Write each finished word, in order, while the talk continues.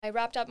I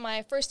wrapped up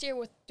my first year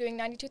with doing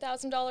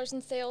 $92,000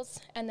 in sales,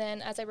 and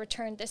then as I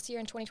returned this year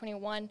in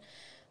 2021,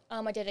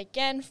 I did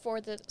again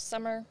for the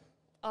summer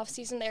off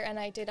season there, and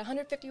I did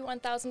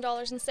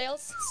 $151,000 in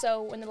sales.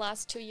 So in the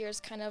last 2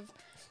 years, kind of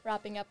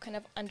wrapping up kind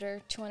of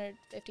under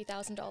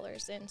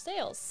 $250,000 in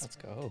sales. Let's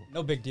go.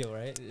 No big deal,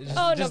 right?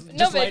 Just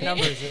no big. light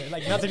numbers,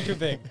 like nothing too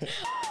big.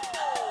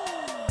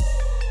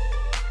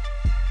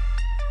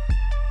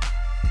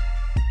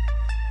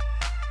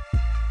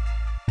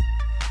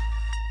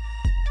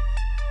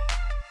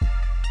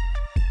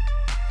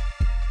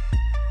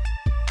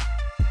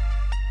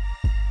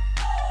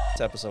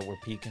 This episode, we're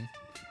peaking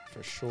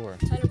for sure.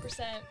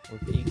 100%. We're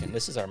peaking.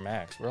 This is our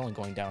max. We're only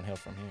going downhill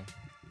from here.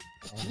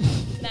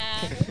 Nah,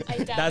 I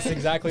doubt That's it.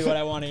 exactly what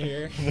I want to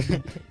hear.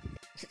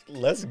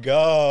 Let's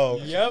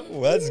go. Yep.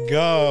 Let's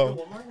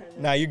go.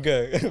 Nah, you're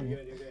good.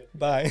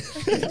 Bye.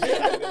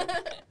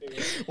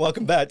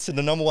 Welcome back to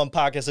the number one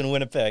podcast in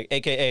Winnipeg,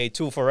 a.k.a.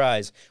 Tool for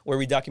Rise, where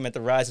we document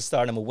the rise and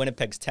stardom of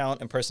Winnipeg's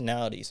talent and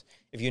personalities.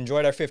 If you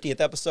enjoyed our 50th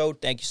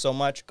episode, thank you so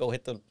much. Go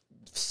hit the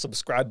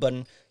subscribe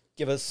button.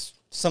 Give us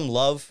some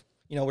love.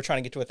 You know, we're trying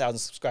to get to 1,000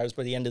 subscribers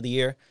by the end of the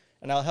year,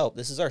 and that'll help.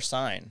 This is our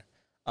sign.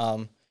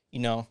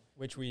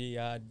 Which we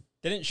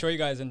didn't show you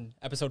guys in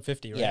episode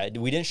 50, right? Yeah,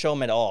 we didn't show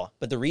them at all.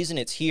 But the reason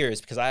it's here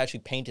is because I actually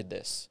painted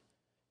this.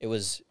 It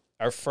was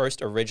our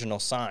first original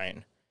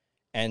sign.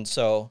 And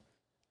so,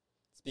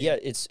 I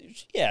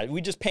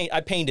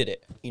painted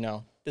it, you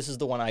know. This is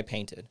the one I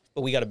painted.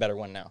 But we got a better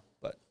one now.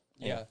 But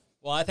Yeah.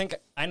 Well, I think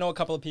I know a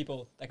couple of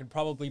people that could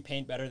probably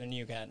paint better than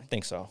you can. I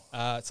think so.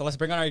 So let's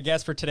bring on our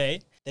guest for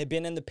today. They've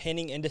been in the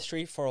painting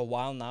industry for a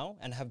while now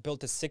and have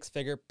built a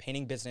six-figure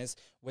painting business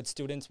with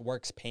Students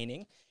Works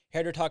Painting.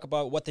 Here to talk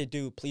about what they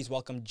do, please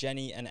welcome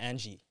Jenny and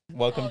Angie.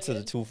 Welcome to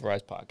the Tool for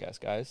Rise podcast,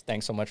 guys.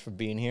 Thanks so much for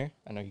being here.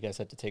 I know you guys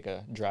had to take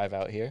a drive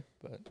out here,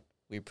 but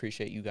we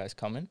appreciate you guys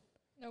coming.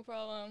 No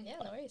problem. Yeah,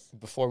 no worries.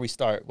 Before we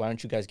start, why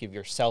don't you guys give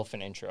yourself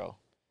an intro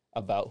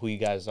about who you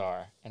guys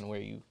are and how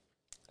you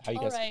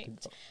guys... All right.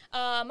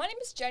 My name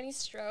is Jenny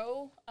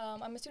Stroh.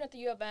 I'm a student at the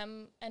U of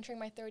M, entering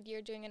my third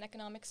year doing an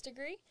economics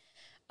degree.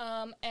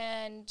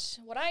 And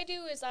what I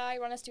do is I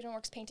run a Student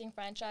Works painting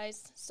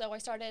franchise. So I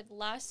started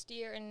last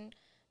year in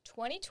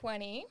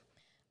 2020.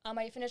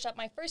 I finished up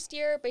my first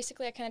year.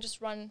 Basically, I kind of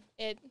just run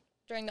it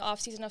during the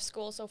off season of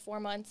school, so 4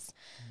 months.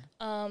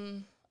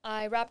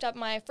 I wrapped up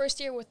my first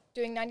year with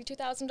doing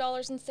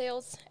 $92,000 in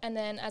sales, and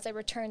then as I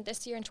returned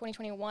this year in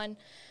 2021,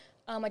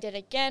 I did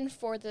again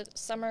for the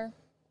summer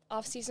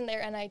off season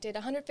there, and I did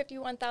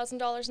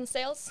 $151,000 in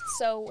sales.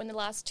 So in the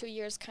last 2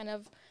 years, kind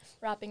of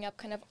wrapping up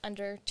kind of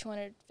under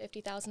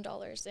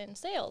 $250,000 in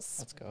sales.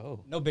 Let's go.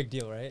 No big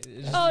deal, right?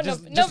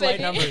 Just light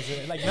big.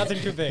 numbers, like nothing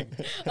too big.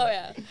 Oh,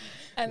 yeah.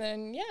 And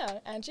then,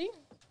 Angie.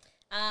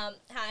 Hi,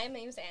 my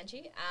name is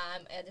Angie.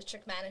 I'm a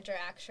district manager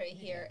actually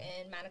here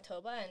in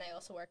Manitoba, and I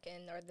also work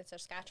in Northern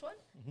Saskatchewan.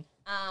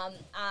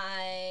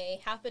 I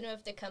have been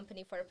with the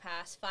company for the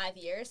past 5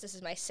 years. This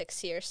is my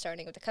 6th year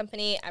starting with the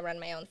company. I run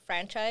my own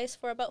franchise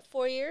for about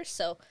 4 years.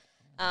 So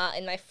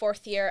in my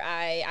 4th year,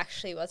 I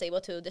actually was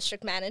able to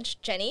district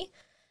manage Jenny.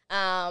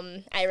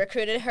 I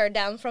recruited her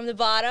down from the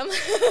bottom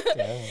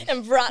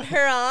and brought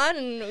her on,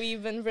 and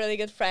we've been really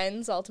good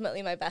friends,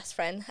 ultimately my best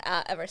friend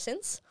ever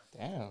since.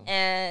 Damn.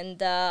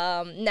 And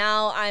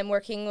now I'm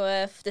working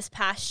with, this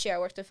past year, I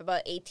worked with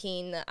about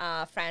 18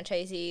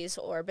 franchisees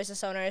or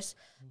business owners,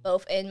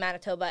 both in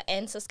Manitoba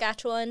and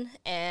Saskatchewan.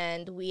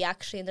 And we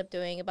actually end up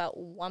doing about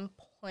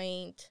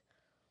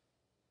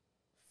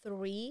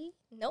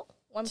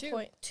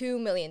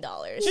 $1.2 million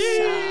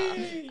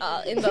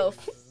in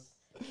both,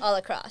 all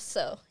across.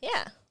 So,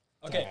 yeah.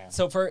 Okay, Damn.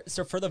 so for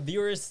the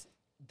viewers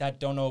that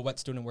don't know what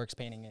Student Works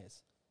Painting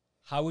is,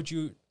 how would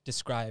you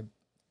describe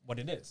what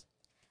it is?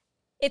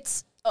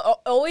 It's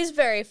always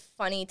very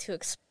funny to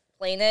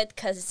explain it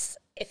because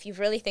if you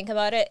really think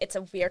about it, it's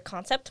a weird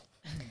concept.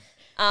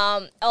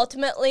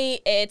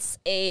 Ultimately, it's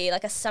a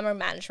summer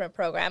management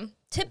program,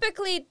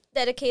 typically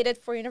dedicated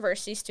for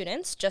university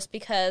students, just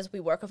because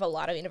we work with a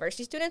lot of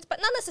university students, but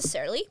not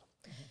necessarily.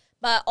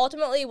 But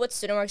ultimately, what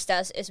StudentWorks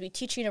does is we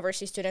teach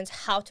university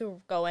students how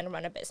to go and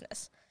run a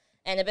business.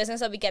 And the business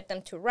that we get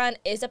them to run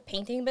is a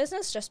painting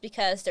business, just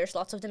because there's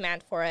lots of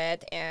demand for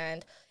it,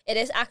 and it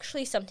is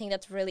actually something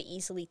that's really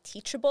easily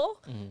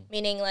teachable.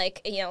 Meaning,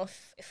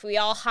 if we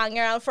all hung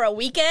around for a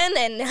weekend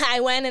and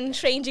I went and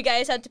trained you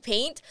guys how to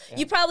paint,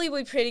 you probably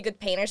would be pretty good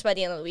painters by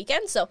the end of the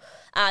weekend. So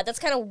that's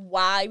kind of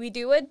why we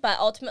do it. But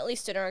ultimately,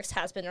 StudentWorks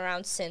has been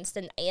around since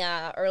the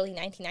early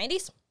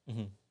 1990s.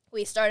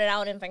 We started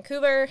out in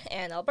Vancouver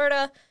and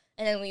Alberta,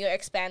 and then we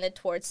expanded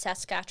towards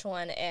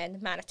Saskatchewan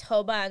and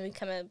Manitoba, and we've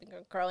kind of been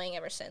growing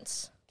ever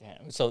since.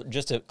 Damn. So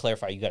just to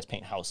clarify, you guys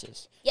paint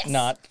houses. Yes.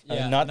 Not the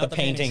the painting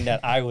paintings.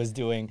 that I was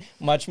doing,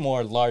 much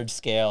more large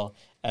scale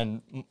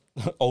and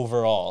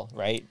overall,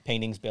 right?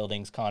 Paintings,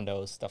 buildings,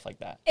 condos, stuff like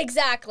that.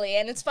 Exactly,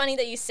 and it's funny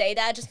that you say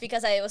that just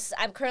because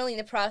I'm currently in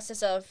the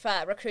process of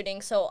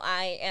recruiting, so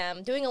I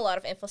am doing a lot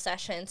of info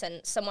sessions,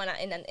 and someone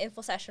in an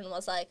info session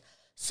was like,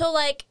 so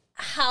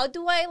how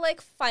do I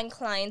like find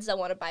clients that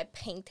want to buy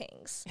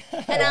paintings?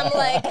 And I'm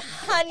like,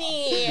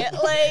 honey,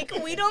 like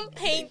we don't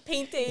paint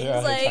paintings. They're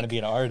out here like trying to be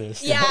an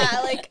artist.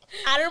 yeah, like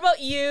I don't know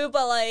about you,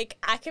 but like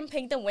I can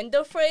paint a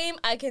window frame.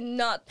 I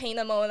cannot paint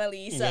a Mona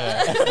Lisa.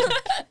 Yeah.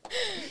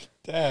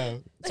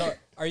 Damn. So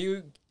are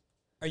you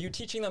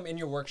teaching them in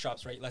your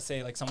workshops, right? Let's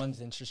say like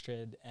someone's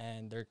interested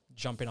and they're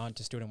jumping on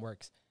to Student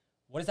Works.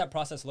 What does that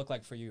process look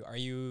like for you? Are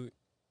you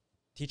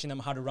teaching them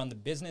how to run the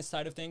business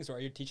side of things, or are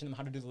you teaching them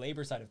how to do the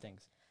labor side of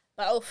things?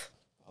 Both.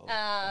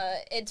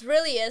 It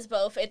really is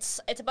both. It's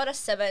about a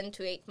 7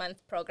 to 8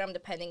 month program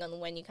depending on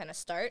when you kind of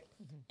start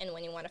and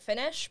when you want to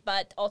finish.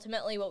 But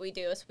ultimately, what we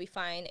do is we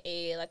find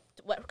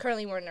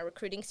currently we're in a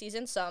recruiting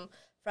season, so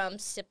from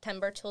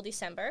September till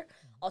December.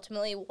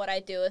 Ultimately, what I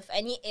do, if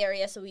any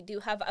areas that we do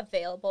have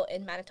available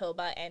in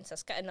Manitoba and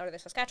Northern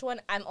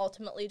Saskatchewan, I'm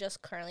ultimately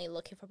just currently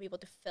looking for people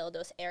to fill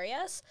those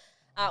areas.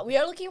 We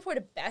are looking for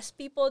the best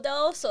people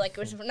though, so like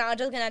we're not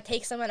just gonna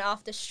take someone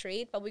off the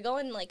street, but we go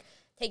and like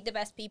take the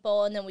best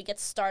people, and then we get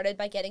started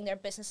by getting their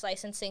business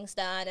licensings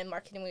done and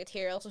marketing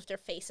materials with their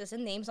faces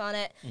and names on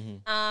it.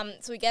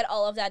 So we get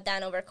all of that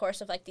done over the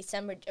course of like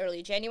December,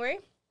 early January.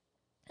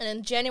 And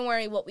in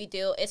January, what we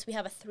do is we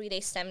have a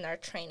 3-day seminar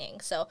training.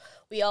 So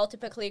we all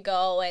typically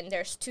go, and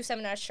there's 2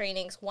 seminar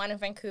trainings, one in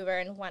Vancouver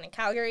and one in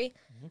Calgary.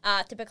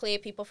 Typically,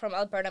 people from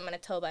Alberta,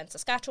 Manitoba, and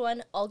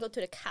Saskatchewan all go to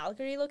the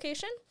Calgary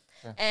location.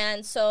 Sure.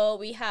 And so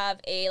we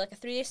have a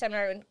 3-day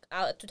seminar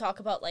to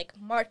talk about like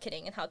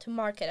marketing and how to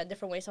market and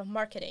different ways of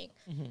marketing,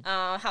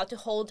 how to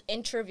hold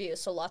interviews.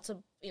 So lots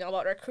of,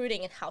 about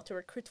recruiting and how to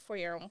recruit for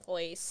your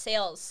employees,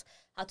 sales,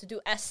 how to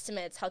do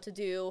estimates, how to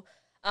do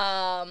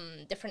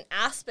different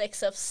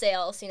aspects of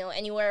sales,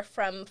 anywhere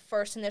from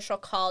first initial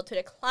call to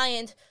the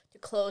client to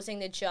closing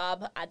the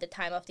job at the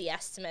time of the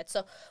estimate.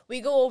 So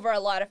we go over a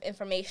lot of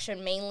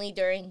information mainly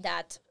during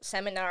that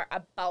seminar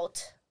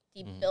about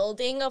the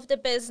building of the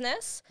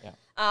business.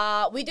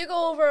 Yeah. We do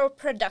go over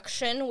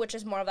production, which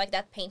is more of like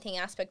that painting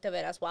aspect of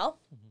it as well.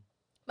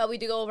 But we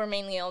do go over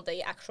mainly all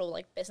the actual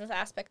like business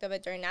aspect of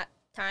it during that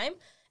time.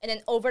 And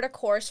then over the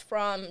course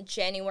from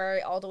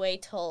January all the way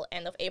till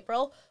end of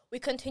April, we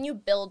continue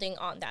building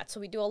on that. So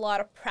we do a lot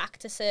of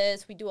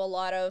practices. We do a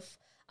lot of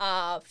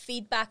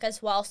feedback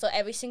as well. So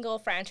every single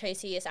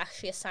franchisee is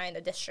actually assigned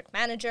a district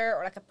manager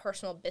or like a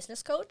personal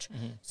business coach.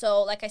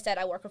 So like I said,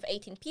 I work with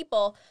 18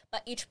 people,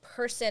 but each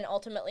person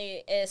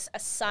ultimately is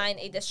assigned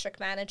a district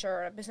manager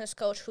or a business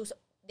coach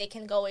they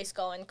can always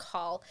go and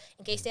call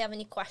in case they have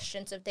any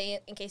questions,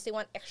 in case they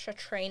want extra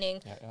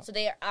training. So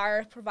they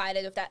are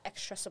provided with that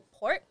extra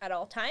support at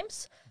all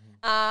times.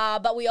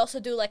 But we also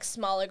do like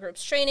smaller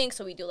groups training.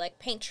 So we do like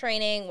paint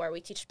training where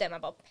we teach them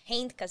about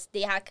paint because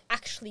they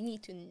actually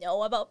need to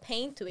know about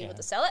paint to be able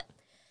to sell it.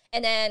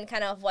 And then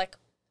kind of like,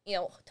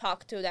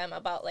 talk to them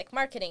about like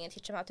marketing and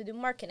teach them how to do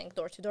marketing,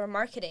 door-to-door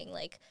marketing,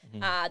 like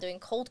doing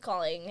cold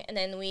calling. And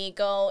then we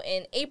go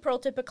in April,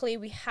 typically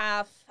we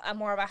have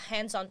more of a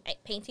hands-on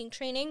painting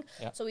training.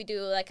 So we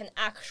do like an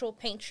actual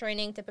paint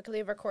training,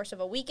 typically over the course of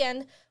a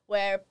weekend,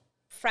 where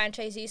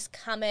franchisees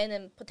come in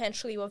and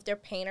potentially with their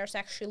painters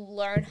actually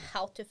learn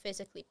how to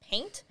physically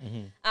paint.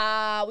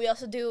 We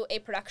also do a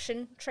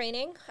production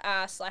training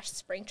 /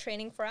 spring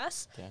training for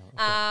us,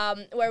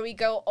 where we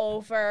go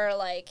over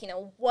like,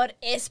 what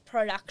is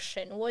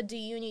production? What do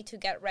you need to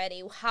get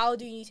ready? How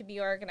do you need to be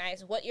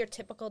organized? What your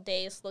typical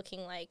day is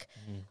looking like?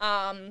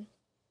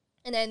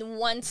 And then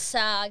once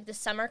the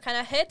summer kind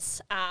of hits,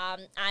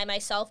 I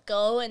myself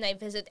go and I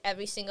visit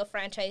every single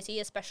franchisee,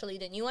 especially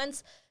the new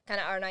ones, kind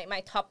of are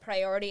my top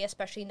priority,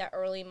 especially in the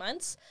early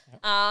months.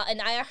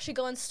 And I actually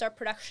go and start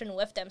production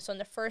with them. So in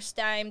the first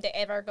time they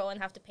ever go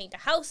and have to paint a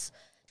house,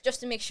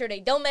 just to make sure they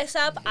don't mess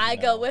up, I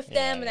go with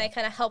them and I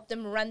kind of help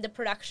them run the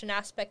production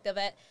aspect of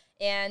it.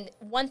 And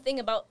one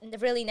thing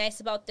really nice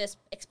about this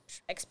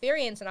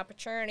experience and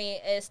opportunity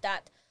is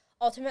that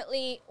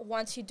ultimately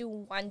once you do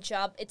one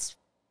job, it's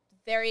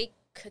very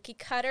cookie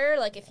cutter.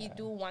 Like if you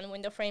do one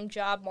window frame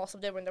job, most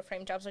of the window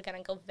frame jobs are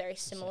gonna go very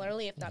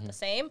similarly, if not the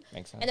same.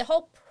 Makes sense. And the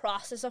whole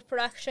process of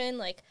production,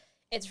 like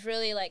it's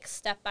really like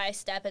step by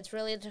step. It's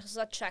really just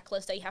a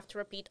checklist that you have to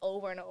repeat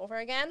over and over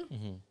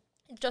again.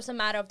 It's just a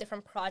matter of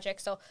different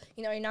projects. So,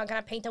 you're not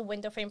going to paint a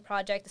window frame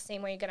project the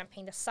same way you're going to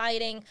paint a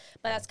siding,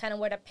 but that's kind of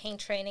where the paint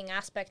training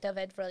aspect of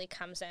it really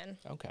comes in.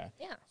 Okay.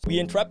 Yeah. We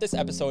interrupt this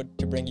episode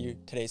to bring you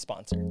today's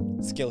sponsor,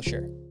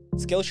 Skillshare.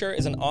 Skillshare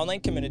is an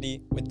online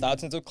community with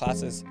thousands of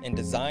classes in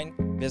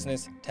design,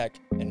 business, tech,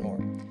 and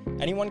more.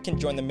 Anyone can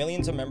join the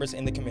millions of members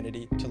in the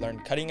community to learn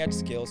cutting-edge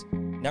skills,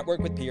 network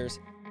with peers,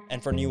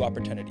 and for new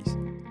opportunities.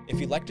 If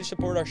you'd like to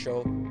support our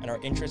show and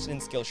are interested in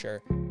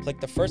Skillshare,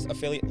 click the first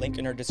affiliate link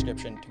in our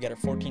description to get a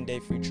 14-day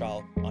free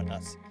trial on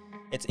us.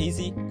 It's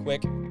easy,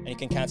 quick, and you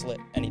can cancel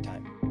it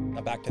anytime.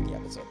 Now back to the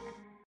episode.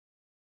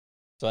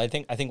 So I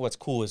think what's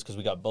cool is because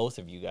we got both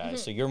of you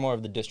guys. So you're more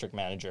of the district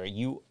manager.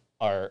 You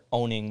are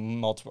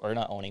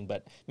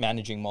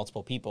managing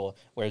multiple people,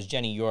 whereas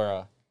Jenny, you're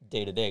a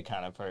day-to-day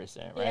kind of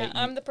person, right? Yeah,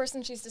 I'm the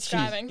person she's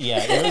describing. You're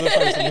the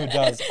person who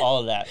does all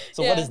of that.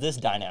 So what is this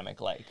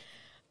dynamic like?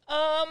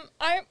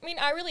 I mean,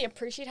 I really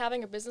appreciate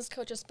having a business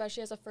coach,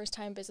 especially as a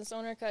first-time business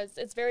owner, because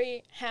it's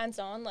very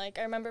hands-on. Like,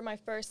 I remember my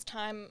first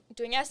time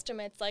doing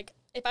estimates. Like,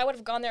 if I would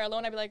have gone there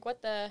alone, I'd be like,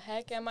 what the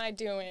heck am I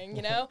doing,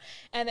 you know?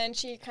 And then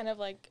she kind of,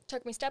 like,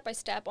 took me step by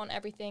step on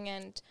everything.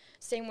 And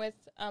same with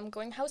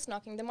going house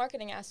knocking, the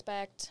marketing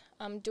aspect,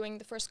 doing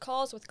the first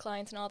calls with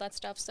clients and all that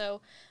stuff.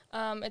 So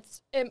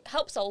it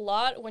helps a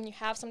lot when you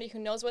have somebody who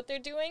knows what they're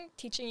doing,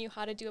 teaching you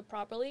how to do it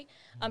properly,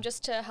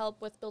 just to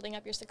help with building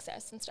up your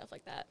success and stuff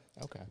like that.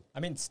 Okay. I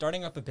mean,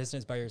 starting up a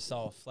business by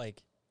yourself,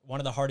 like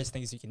one of the hardest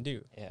things you can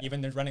do,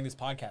 even running this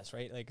podcast,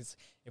 right? Like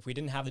if we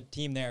didn't have the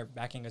team there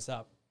backing us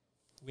up,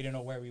 we don't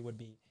know where we would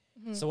be.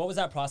 Mm-hmm. So what was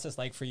that process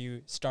like for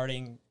you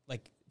starting,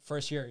 like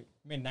first year, you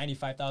made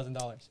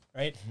 $95,000,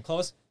 right?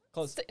 Close?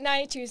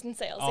 92s in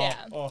sales,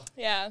 yeah. Oh.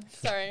 Yeah,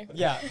 sorry.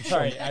 Yeah,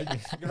 sorry. I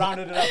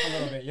rounded it up a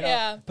little bit, you know?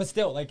 Yeah. But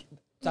still, like,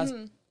 that's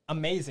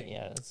amazing.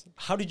 Yeah.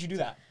 How did you do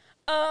that?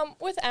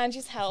 With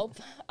Angie's help,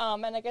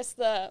 and I guess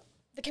the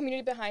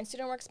community behind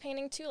Student Works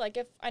Painting too. Like,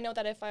 if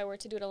I were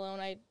to do it alone,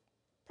 I'd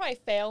probably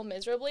fail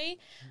miserably.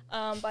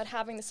 But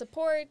having the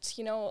support,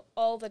 you know,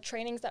 all the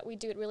trainings that we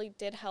do, it really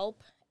did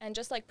help. And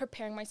just like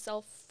preparing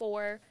myself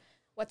for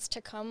what's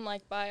to come,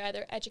 like by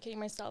either educating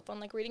myself on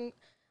like reading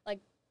like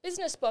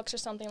business books or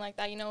something like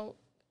that, you know,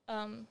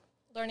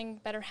 learning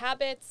better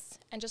habits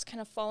and just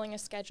kind of following a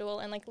schedule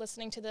and like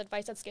listening to the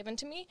advice that's given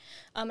to me.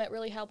 It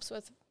really helps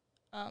with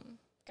kind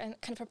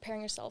of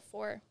preparing yourself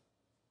for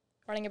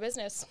running a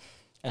business,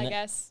 I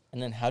guess. And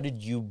then how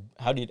did you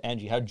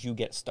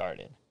get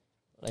started?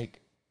 Like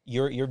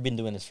you've been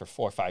doing this for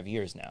 4 or 5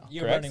 years now.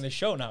 You're correct? running the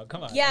show now.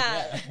 Come on.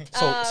 Yeah.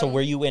 So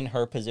were you in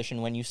her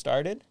position when you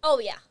started? Oh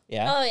yeah.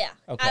 Yeah. Oh yeah.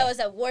 Okay. I was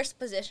at worst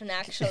position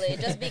actually,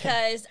 just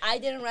because I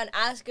didn't run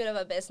as good of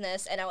a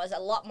business, and I was a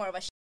lot more of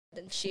a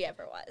than she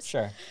ever was.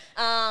 Sure.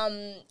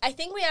 I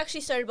think we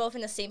actually started both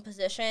in the same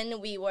position.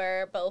 We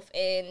were both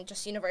in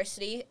just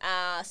university,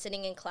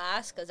 sitting in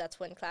class, because that's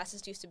when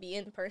classes used to be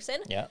in person.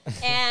 Yeah.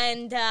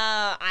 And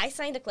I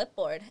signed a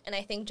clipboard, and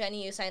I think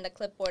Jenny, you signed a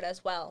clipboard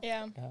as well.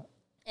 Yeah.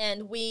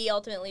 And we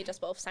ultimately just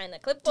both signed the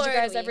clipboard. Did you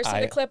guys ever see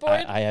the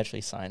clipboard? I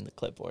actually signed the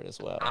clipboard as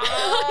well. Everyone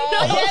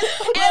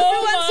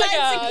signs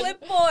a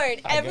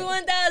clipboard.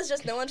 Everyone does.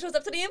 Just no one shows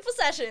up to the info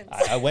sessions.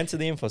 I went to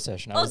the info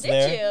session. I was did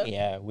there. you?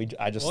 Yeah.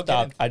 I just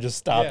stopped. I just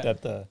stopped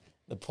at the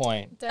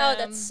point. Oh,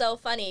 that's so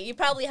funny. You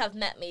probably have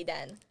met me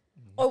then.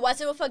 Or was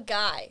it with a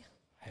guy?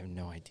 I have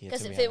no idea.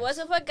 Because if it was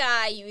with a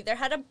guy, you either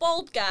had a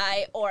bald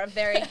guy or a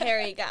very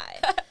hairy guy.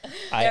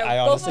 I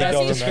honestly don't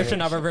remember.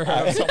 Description I've ever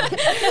heard of someone.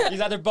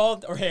 He's either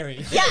bald or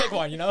hairy. Yeah. Pick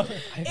one, you know?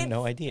 I have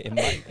no idea.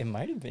 It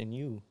might have been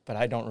you, but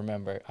I don't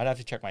remember. I'd have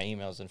to check my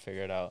emails and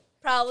figure it out.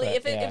 Probably. But,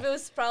 if it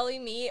was probably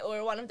me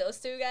or one of those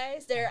two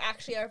guys, they're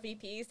actually our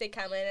VPs. They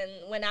come in,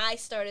 and when I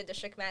started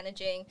district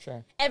managing,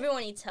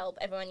 everyone needs help.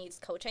 Everyone needs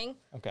coaching.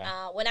 Okay.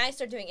 When I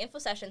started doing info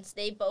sessions,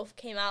 they both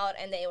came out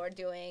and they were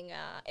doing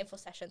info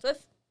sessions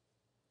with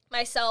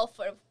myself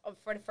for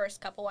the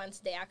first couple ones.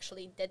 They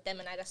actually did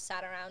them, and I just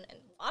sat around and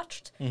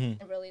watched and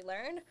really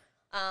learned.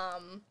 I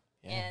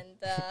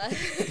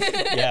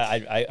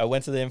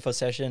went to the info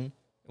session.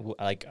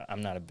 Like,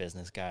 I'm not a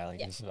business guy.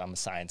 I'm a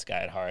science guy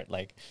at heart.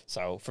 Like,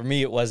 so for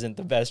me, it wasn't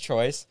the best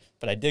choice,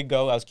 but I did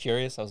go. I was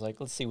curious. I was like,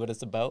 let's see what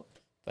it's about.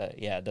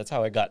 But yeah, that's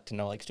how I got to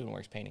know like Student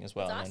Works Painting as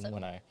well. That's and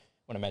awesome. then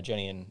when I met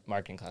Jenny in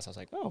marketing class, I was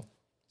like, oh,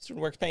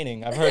 Student Works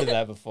Painting. I've heard of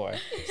that before.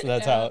 So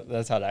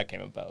that's how that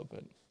came about.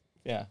 But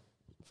yeah,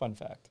 fun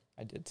fact.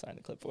 I did sign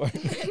the clipboard.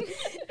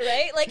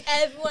 Right? Like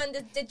everyone,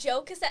 the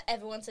joke is that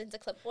everyone signs a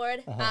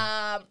clipboard.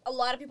 A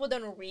lot of people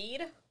don't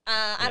read.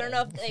 I don't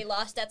know if they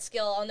lost that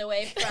skill on the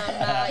way from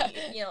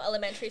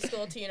elementary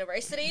school to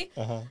university.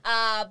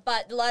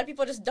 But a lot of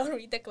people just don't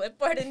read the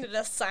clipboard and they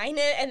just sign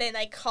it, and then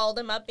I call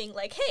them up being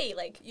like, hey,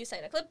 like you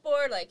signed a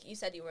clipboard, like you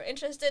said you were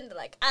interested. And they're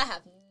like, I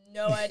have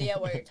no idea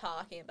what you're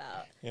talking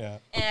about. Yeah.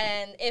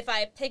 And if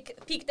I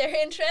pique their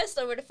interest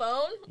over the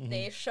phone,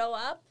 they show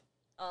up.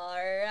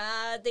 Or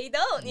they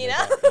don't, you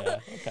know. Yeah,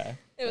 okay.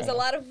 It was a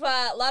lot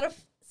of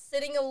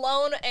sitting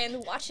alone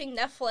and watching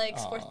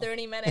Netflix for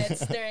 30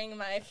 minutes during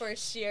my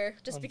first year,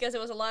 just because it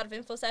was a lot of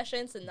info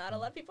sessions and not a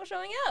lot of people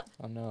showing up.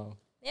 Oh no.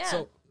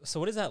 Yeah. So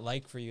what is that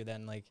like for you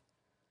then? Like,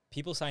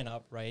 people sign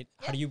up, right?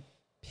 Yeah. How do you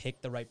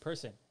pick the right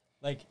person?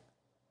 Like,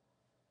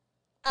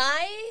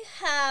 I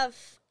have.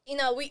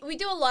 We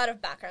do a lot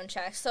of background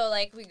checks. So,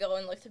 like, we go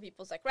and look through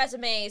people's, like,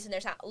 resumes, and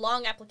there's a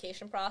long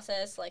application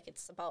process. Like,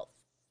 it's about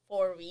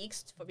 4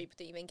 weeks for people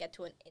to even get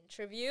to an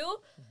interview.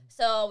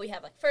 So we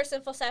have like first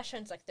info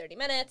sessions, like 30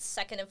 minutes,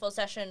 second info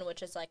session,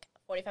 which is like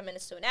 45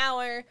 minutes to an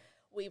hour.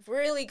 We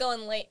really go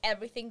and lay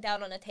everything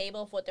down on the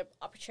table of what the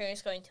opportunity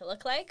is going to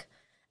look like.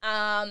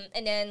 And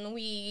then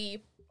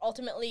we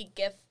ultimately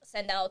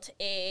send out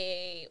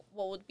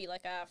what would be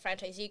like a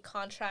franchisee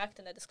contract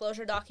and a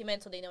disclosure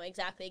document, so they know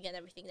exactly, again,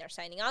 everything they're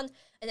signing on.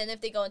 And then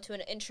if they go into an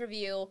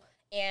interview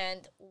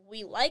and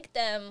we like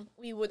them,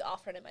 we would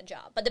offer them a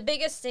job. But the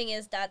biggest thing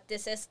is that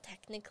this is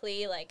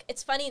technically, like,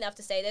 it's funny enough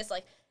to say this,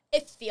 like,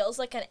 it feels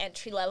like an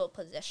entry-level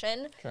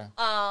position. Sure.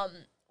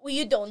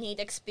 you don't need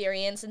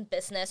experience in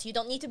business. You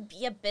don't need to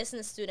be a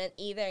business student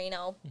either, you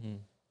know.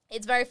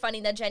 It's very funny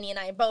that Jenny and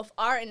I both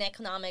are in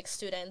economics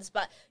students,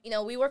 but, you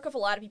know, we work with a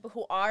lot of people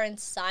who are in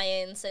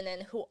science and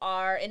then who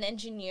are in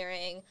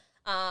engineering.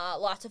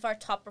 Lots of our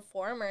top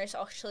performers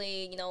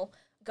actually, you know,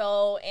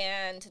 go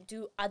and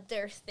do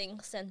other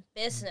things in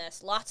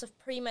business. Lots of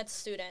pre-med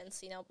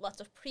students, you know, lots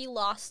of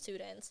pre-law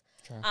students.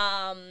 Sure.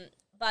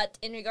 But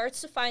in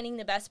regards to finding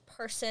the best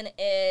person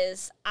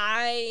is,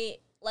 I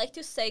like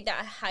to say that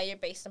I hire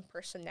based on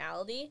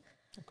personality,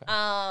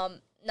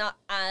 not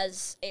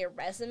as a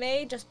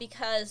resume, just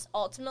because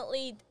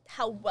ultimately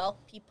how well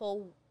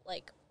people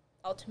like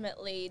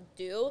ultimately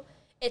do.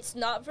 It's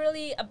not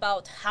really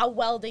about how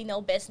well they know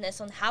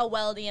business and how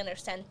well they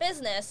understand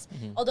business,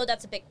 although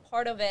that's a big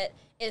part of it,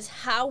 is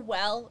how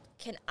well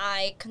can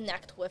I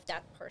connect with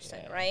that person,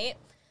 right?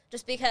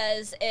 Just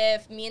because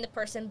if me and the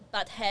person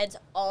butt heads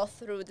all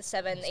through the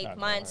 7-8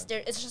 months,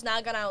 it's just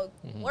not going to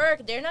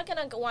work. They're not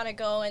going to want to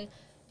go and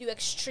do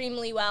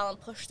extremely well and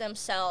push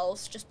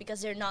themselves just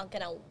because they're not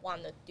going to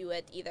want to do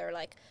it either.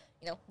 Like,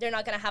 you know, they're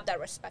not going to have that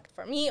respect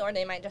for me, or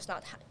they might just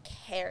not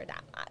care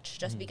that much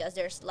just because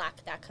there's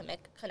lack that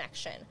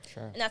connection.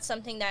 Sure. And that's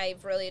something that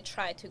I've really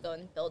tried to go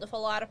and build with a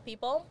lot of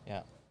people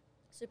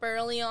super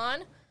early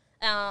on.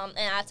 And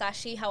that's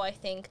actually how I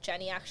think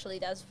Jenny actually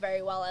does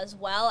very well as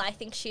well. I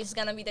think she's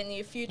going to be the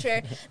new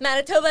future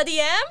Manitoba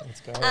DM.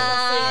 Let's go.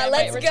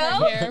 Let's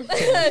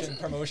go.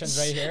 Promotions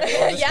right here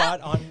on the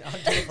spot on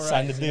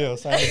Sign the deal.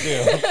 Sign the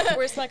deal.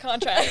 Where's my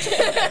contract?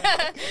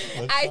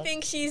 I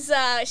think she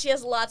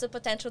has lots of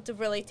potential to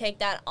really take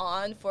that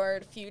on for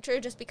the future,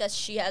 just because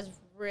she has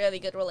really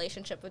good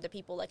relationship with the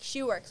people like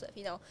she works with,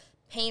 you know,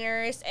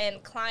 painters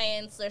and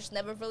clients. There's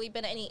never really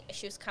been any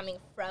issues coming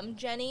from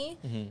Jenny.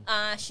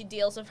 She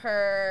deals with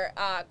her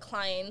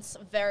clients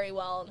very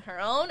well on her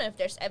own. If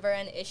there's ever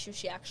an issue,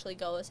 she actually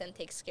goes and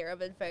takes care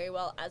of it very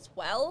well as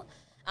well.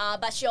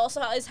 But she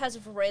also has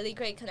really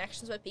great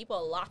connections with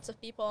people. Lots of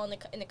people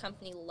in the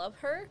company love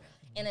her,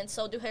 and then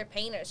so do her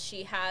painters.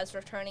 She has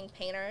returning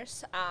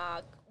painters,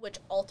 which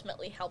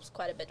ultimately helps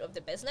quite a bit of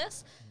the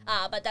business.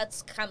 But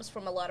that comes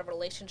from a lot of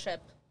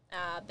relationship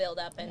build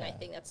up, and I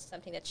think that's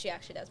something that she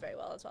actually does very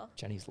well as well.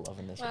 Jenny's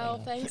loving this Wow,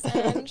 right now. thanks,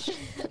 Ange.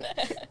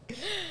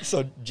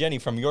 So, Jenny,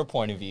 from your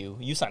point of view,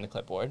 you signed a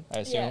clipboard, I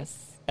assume?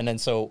 Yes. And then,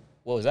 so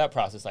what was that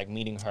process like,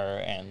 meeting her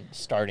and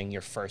starting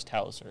your first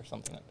house or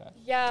something like that?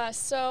 Yeah,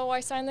 so I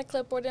signed the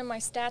clipboard in my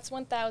Stats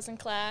 1000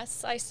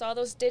 class. I saw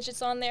those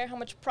digits on there, how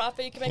much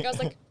profit you can make. I was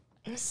like,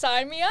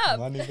 sign me up.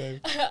 Money,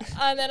 baby.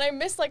 And then I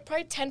missed like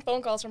probably 10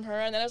 phone calls from her,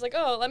 and then I was like,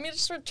 oh, let me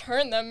just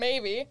return them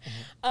maybe.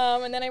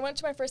 And then I went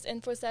to my first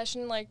info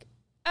session. Like,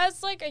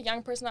 as like a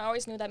young person, I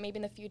always knew that maybe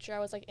in the future I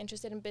was like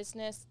interested in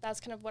business. That's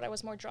kind of what I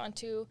was more drawn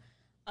to,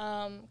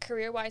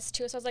 career-wise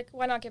too. So I was like,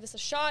 why not give this a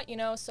shot, you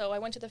know? So I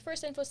went to the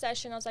first info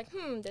session. I was like,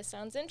 this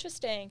sounds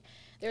interesting.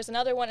 There's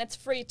another one, it's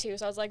free too.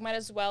 So I was like, might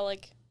as well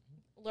like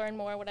learn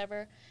more,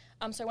 whatever.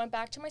 So I went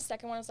back to my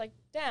second one. I was like,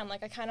 damn,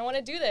 like I kind of want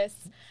to do this.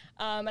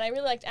 And I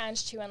really liked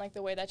Ange too, and like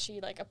the way that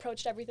she like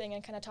approached everything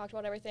and kind of talked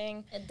about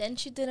everything. And then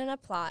she didn't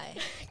apply.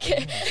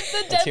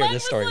 Let's hear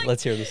this story.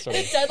 Let's hear this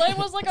story. The deadline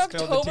was like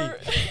Spill the October.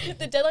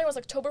 The deadline was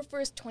October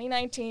 1st,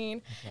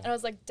 2019. And I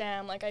was like,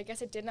 damn, like I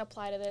guess it didn't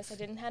apply to this. I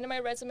didn't hand in my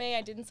resume.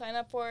 I didn't sign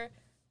up for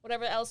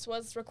whatever else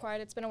was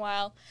required. It's been a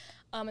while.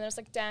 And I was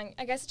like, dang,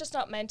 I guess it's just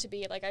not meant to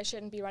be. Like, I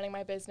shouldn't be running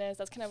my business.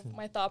 That's kind of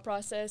my thought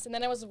process. And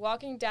then I was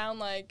walking down,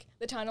 like,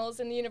 the tunnels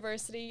in the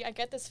university. I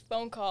get this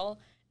phone call.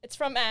 It's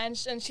from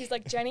Ange, and she's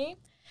like, Jenny,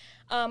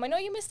 I know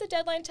you missed the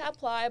deadline to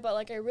apply, but,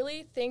 like, I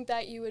really think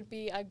that you would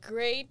be a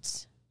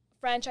great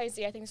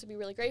franchisee. I think this would be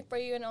really great for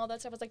you and all that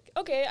stuff. I was like,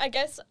 okay, I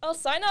guess I'll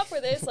sign up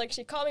for this. Like,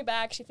 she called me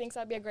back. She thinks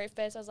I'd be a great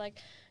fit. So I was like,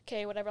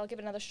 okay, whatever. I'll give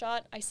it another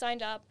shot. I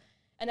signed up.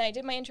 And then I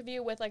did my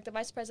interview with, like, the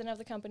vice president of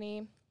the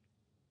company.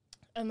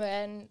 And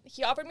then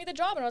he offered me the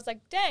job, and I was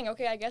like, dang,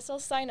 okay, I guess I'll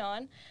sign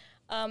on.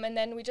 And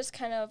then we just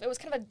it was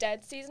kind of a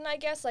dead season, I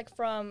guess, like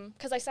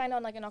because I signed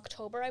on, like, in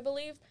October, I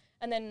believe.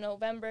 And then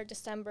November,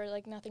 December,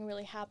 like, nothing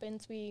really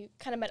happens. We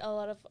kind of met a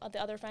lot of the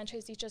other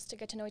franchisees just to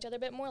get to know each other a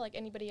bit more, like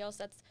anybody else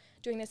that's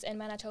doing this in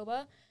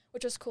Manitoba,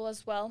 which was cool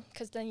as well,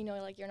 because then, you know,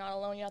 like, you're not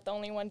alone. You're not the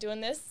only one doing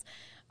this.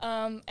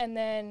 And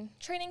then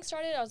training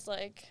started. I was,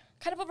 like,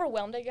 kind of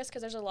overwhelmed, I guess,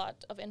 because there's a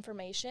lot of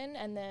information.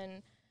 And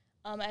then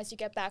as you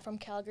get back from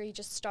Calgary, you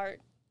just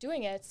start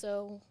doing it.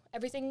 So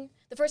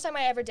the first time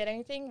I ever did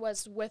anything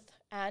was with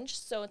Ange.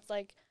 So it's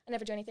like I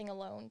never do anything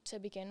alone to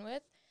begin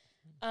with.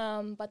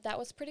 But that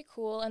was pretty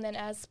cool. And then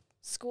as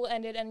school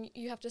ended and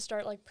you have to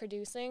start like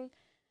producing,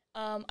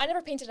 I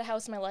never painted a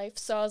house in my life.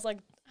 So I was like,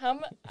 how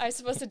am I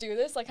supposed to do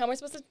this? Like, how am I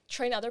supposed to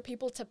train other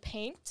people to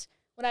paint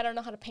when I don't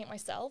know how to paint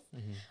myself?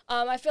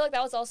 I feel like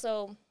that was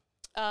also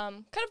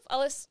kind of a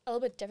little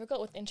bit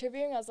difficult with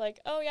interviewing. I was like,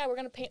 oh yeah, we're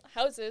gonna paint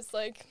houses.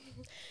 Like,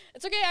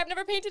 it's okay, I've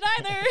never painted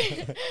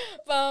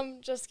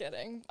either. Just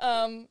kidding.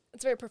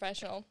 It's very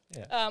professional.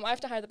 Yeah. I have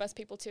to hire the best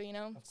people too, you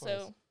know.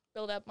 So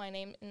build up my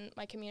name in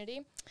my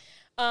community.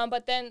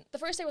 But then the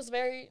first day was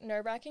very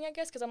nerve-wracking, I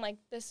guess, because I'm like,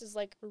 this is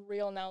like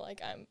real now.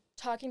 Like I'm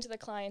talking to the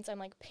clients, I'm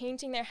like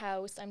painting their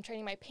house, I'm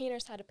training my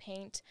painters how to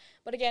paint.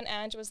 But again,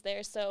 Ange was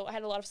there, so I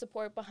had a lot of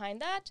support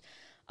behind that.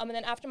 And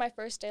then after my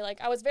first day, like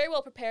I was very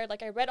well prepared.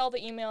 Like I read all the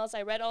emails,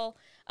 I read all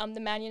the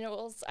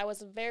manuals. I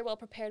was very well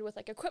prepared with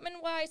like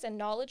equipment-wise and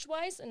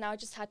knowledge-wise, and now I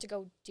just had to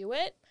go do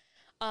it.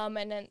 And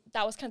then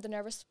that was kind of the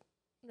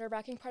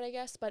nerve-wracking part, I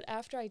guess. But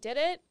after I did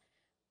it,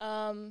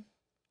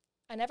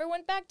 I never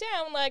went back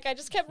down. Like I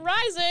just kept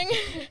rising.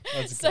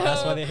 That's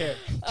what they hear.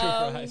 True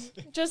rise.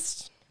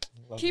 Just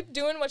keep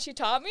doing what she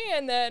taught me,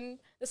 and then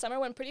the summer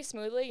went pretty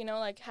smoothly. You know,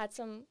 like had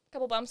some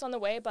couple bumps on the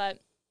way, but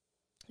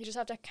you just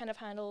have to kind of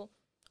handle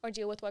or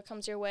deal with what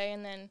comes your way,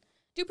 and then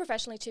do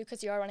professionally too,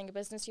 because you are running a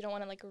business. You don't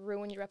want to like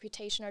ruin your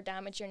reputation or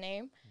damage your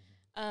name.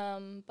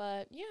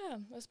 But yeah,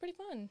 it was pretty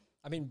fun.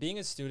 I mean, being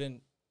a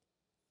student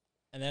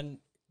and then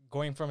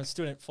going from a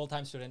student,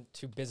 full-time student,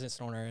 to business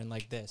owner and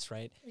like this,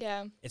 right?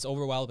 Yeah. It's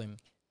overwhelming.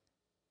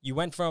 You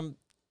went from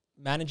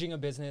managing a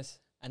business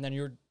and then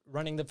you're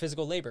running the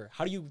physical labor.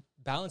 How do you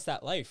balance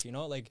that life? You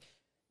know, like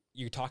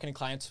you're talking to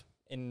clients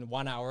in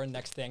 1 hour and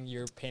next thing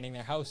you're painting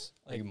their house.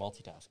 Are you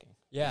multitasking?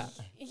 Yeah.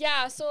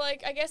 Yeah, so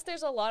like I guess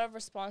there's a lot of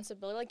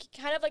responsibility. Like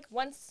you kind of like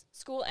once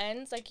school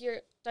ends, like you're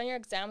done your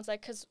exams,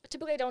 like because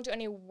typically I don't do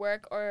any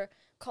work or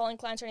calling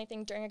clients or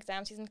anything during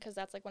exam season, because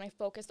that's like when I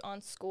focus on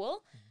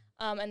school.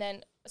 And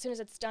then as soon as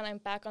it's done, I'm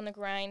back on the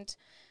grind.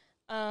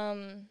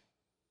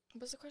 What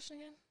was the question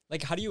again?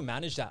 Like, how do you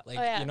manage that? Like,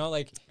 yeah. you know,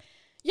 like...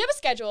 You have a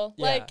schedule.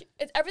 Yeah. Like,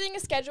 everything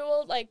is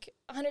scheduled, like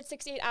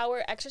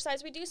 168-hour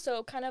exercise we do.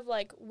 So kind of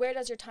like, where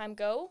does your time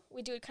go?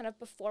 We do it kind of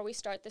before we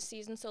start the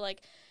season. So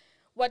like,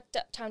 what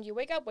time do you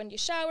wake up? When do you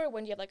shower?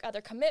 When do you have like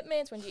other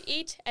commitments? When do you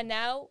eat? And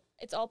now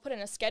it's all put in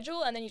a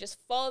schedule, and then you just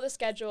follow the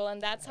schedule,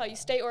 and that's how you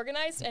stay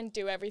organized and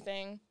do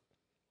everything.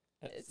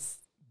 It's...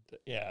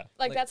 Yeah.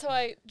 Like that's how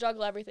I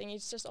juggle everything.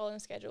 It's just all in a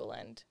schedule,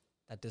 and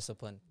that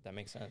discipline. That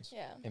makes sense.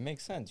 Yeah. It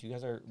makes sense. You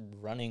guys are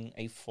running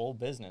a full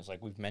business,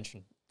 like we've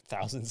mentioned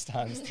thousands of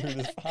times through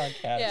this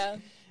podcast. Yeah.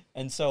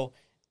 And so,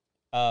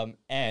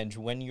 Ange,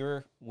 when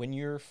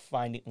you're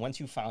finding, once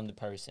you found the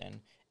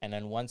person, and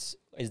then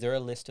is there a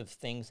list of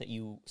things that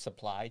you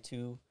supply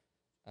to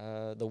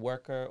the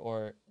worker,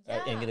 or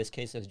in this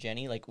case as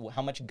Jenny, like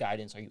how much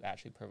guidance are you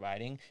actually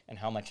providing, and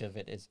how much of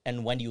it is,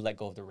 and when do you let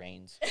go of the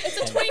reins? It's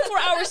a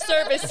 24-hour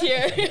service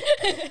here.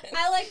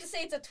 I like to say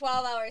it's a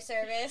 12-hour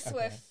service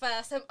with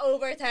some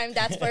overtime.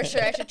 That's for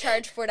sure. I should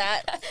charge for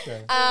that.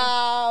 Sure.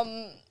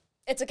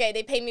 It's okay.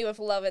 They pay me with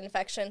love and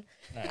affection.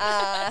 Nice.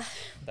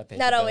 That pays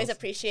Not the always bills.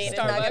 appreciated,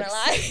 Starbucks. not gonna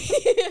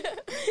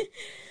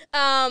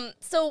lie.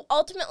 So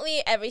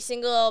ultimately, every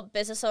single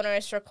business owner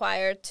is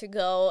required to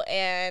go,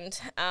 and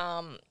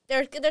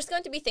there's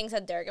going to be things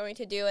that they're going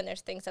to do, and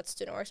there's things that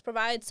StudentWorks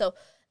provides. So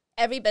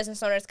every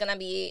business owner is gonna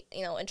be,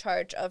 in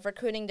charge of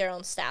recruiting their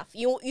own staff.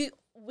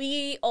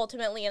 We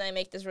ultimately, and I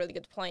make this really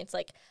good points,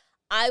 like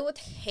I would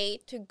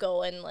hate to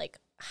go and like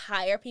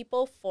hire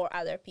people for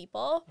other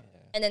people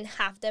and then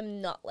have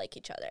them not like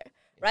each other,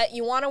 right?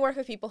 You want to work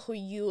with people who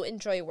you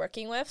enjoy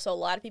working with. So a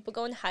lot of people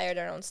go and hire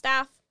their own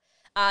staff.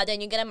 Then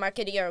you get a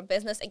marketing your own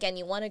business. Again,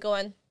 you want to go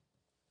and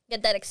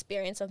get that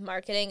experience of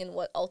marketing and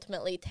what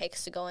ultimately it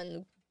takes to go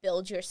and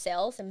build your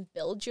sales and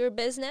build your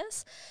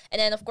business. And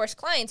then, of course,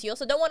 clients. You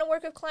also don't want to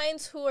work with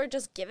clients who are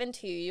just given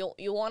to you.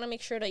 You want to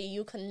make sure that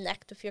you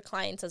connect with your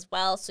clients as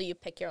well. So you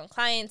pick your own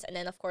clients. And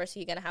then, of course,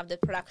 you're going to have the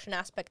production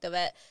aspect of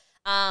it.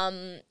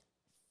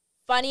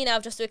 Funny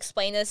enough, just to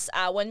explain this,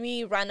 when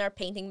we run our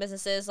painting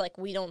businesses, like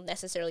we don't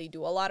necessarily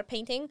do a lot of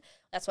painting.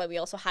 That's why we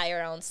also hire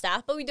our own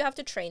staff, but we do have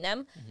to train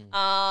them.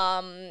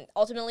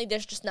 Ultimately,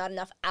 there's just not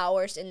enough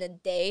hours in the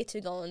day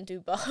to go and do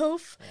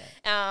both.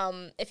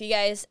 If you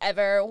guys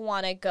ever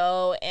want to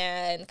go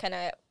and kind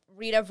of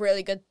read a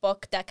really good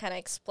book that kind of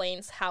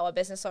explains how a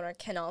business owner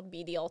cannot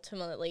be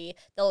ultimately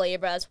the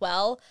labor as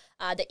well.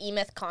 The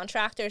E-Myth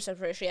Contractors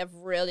are actually a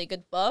really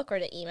good book, or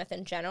the E-Myth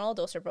in general.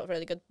 Those are both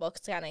really good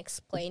books to kind of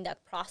explain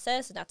that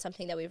process, and that's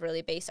something that we've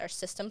really based our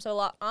systems a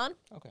lot on.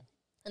 Okay.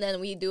 And then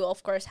we do,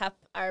 of course, have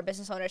our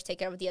business owners take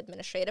care of the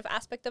administrative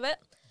aspect of it,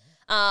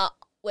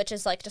 which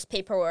is like just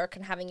paperwork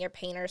and having your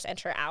painters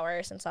enter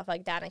hours and stuff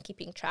like that, and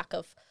keeping track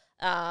of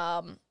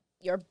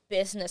your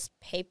business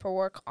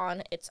paperwork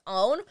on its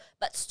own.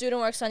 But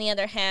StudentWorks, on the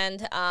other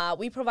hand,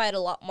 we provide a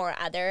lot more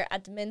other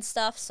admin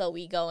stuff. So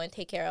we go and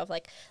take care of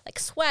like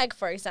swag,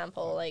 for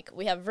example. Like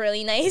we have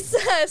really nice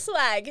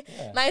swag.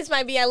 Yeah. Mine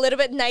might be a little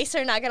bit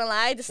nicer, not gonna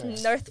lie. This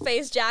North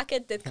Face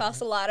jacket did cost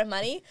a lot of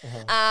money.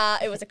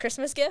 It was a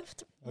Christmas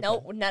gift. Okay.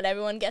 Nope, not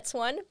everyone gets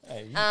one.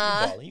 Hey, you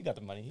balling. You got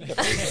the money. You got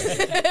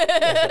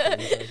the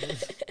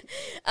resources.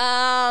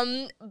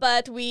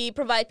 But we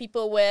provide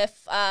people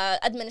with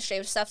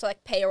administrative stuff, so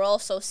like payroll,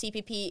 so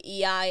CPP,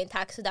 EI, and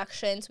tax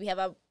deductions. We have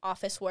a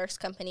Officeworks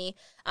company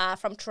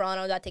from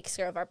Toronto that takes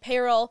care of our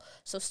payroll,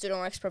 so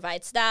StudentWorks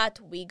provides that.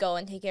 We go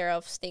and take care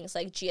of things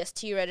like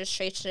GST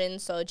registration,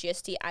 so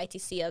GST,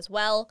 ITC as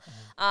well.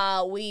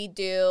 We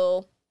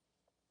do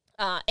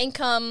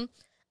income.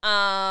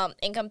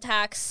 Income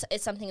tax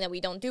is something that we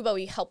don't do, but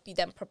we help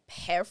them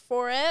prepare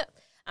for it.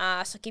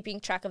 So keeping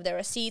track of their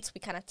receipts, we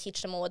kind of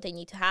teach them what they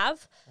need to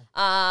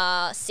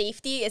have.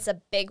 Safety is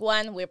a big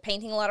one. We're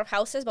painting a lot of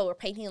houses, but we're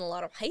painting a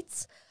lot of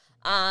heights.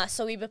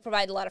 So we would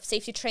provide a lot of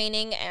safety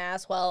training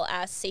as well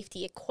as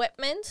safety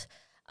equipment.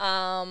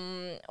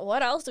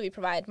 What else do we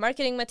provide?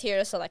 Marketing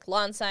materials, so like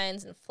lawn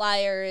signs and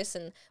flyers,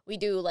 and we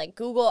do like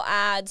Google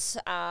ads,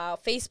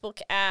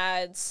 Facebook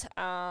ads.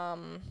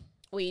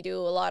 We do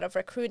a lot of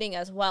recruiting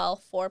as well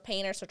for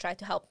painters, so try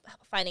to help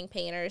finding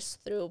painters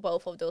through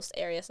both of those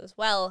areas as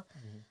well.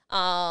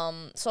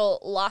 So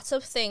lots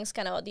of things,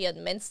 kind of the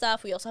admin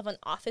stuff. We also have an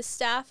office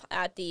staff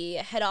at the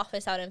head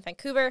office out in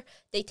Vancouver.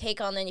 They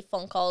take on any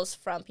phone calls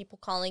from people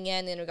calling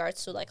in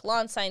regards to like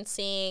lawn sign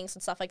seeings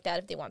and stuff like that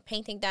if they want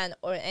painting done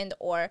or if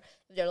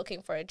they're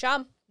looking for a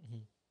job.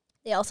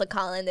 They also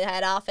call in the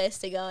head office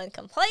to go and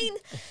complain.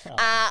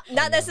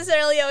 Not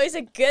necessarily always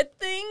a good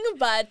thing,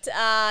 but,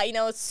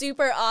 it's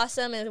super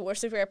awesome, and we're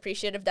super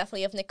appreciative,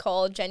 definitely, of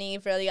Nicole. Jenny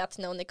really got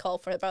to know Nicole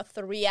for about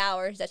 3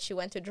 hours that she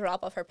went to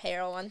drop off her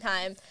payroll one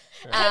time.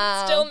 Sure.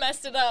 And still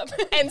messed it up.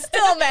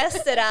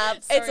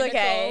 Sorry, it's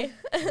okay.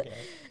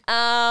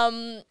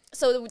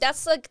 So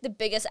that's, like, the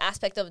biggest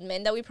aspect of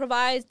admin that we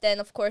provide.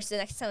 Then, of course, the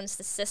next one is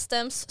the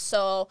systems.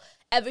 So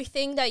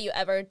everything that you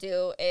ever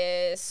do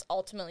is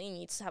ultimately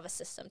needs to have a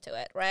system to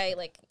it, right?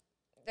 Like,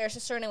 there's a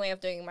certain way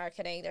of doing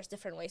marketing. There's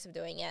different ways of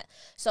doing it.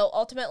 So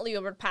ultimately,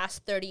 over the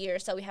past 30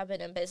 years that we have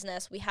been in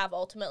business, we have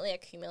ultimately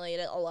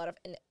accumulated a lot of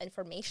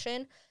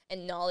information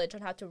and knowledge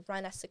on how to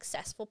run a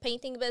successful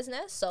painting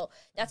business. So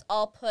that's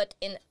all put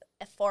in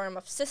a form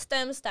of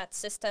systems. That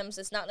systems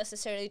is not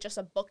necessarily just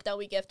a book that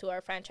we give to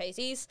our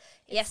franchisees.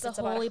 It's a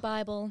Holy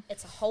Bible.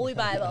 It's a Holy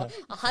Bible,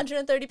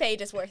 130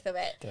 pages worth of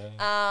it.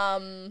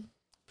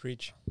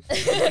 Preach.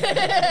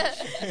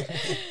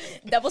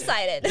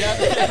 Double-sided.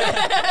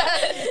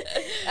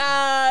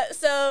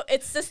 So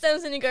it's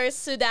systems in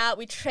regards to that.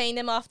 We train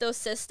them off those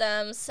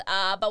systems,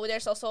 but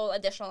there's also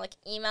additional like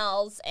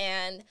emails,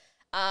 and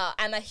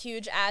I'm a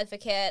huge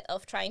advocate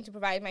of trying to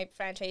provide my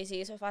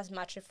franchisees with as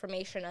much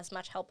information, as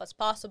much help as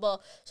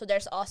possible. So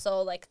there's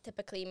also like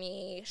typically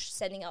me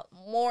sending out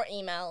more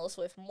emails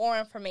with more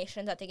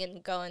information that they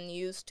can go and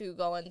use to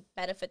go and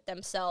benefit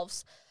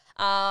themselves.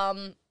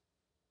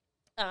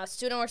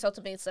 StudentWorks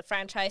ultimately is a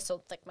franchise,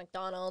 so like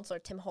McDonald's or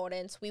Tim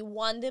Hortons. We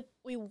want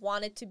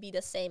it to be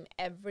the same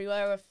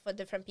everywhere for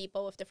different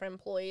people with different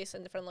employees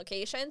and different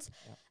locations.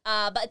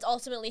 Yeah. But it's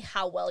ultimately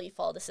how well you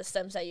follow the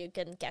systems that you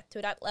can get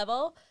to that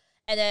level.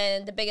 And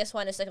then the biggest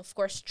one is, like, of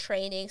course,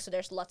 training. So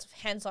there's lots of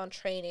hands-on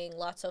training,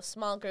 lots of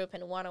small group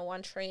and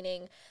one-on-one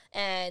training.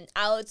 And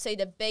I would say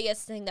the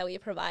biggest thing that we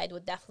provide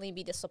would definitely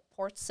be the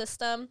support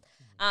system.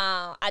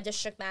 A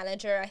district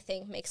manager, I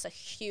think, makes a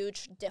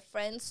huge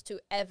difference to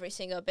every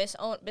single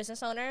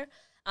business owner.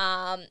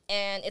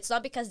 And it's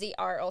not because they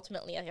are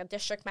ultimately like a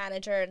district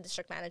manager. A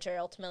district manager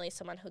ultimately is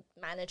someone who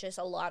manages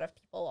a lot of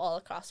people all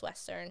across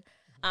Western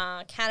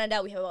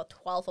Canada. We have about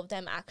 12 of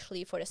them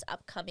actually for this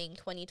upcoming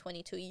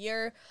 2022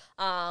 year.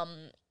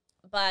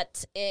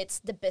 But it's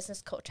the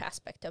business coach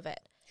aspect of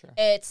it. Sure.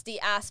 It's the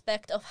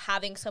aspect of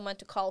having someone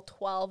to call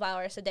 12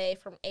 hours a day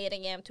from 8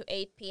 a.m. to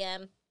 8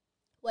 p.m.,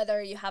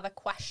 whether you have a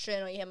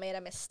question or you have made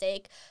a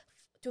mistake,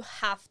 to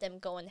have them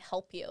go and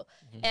help you.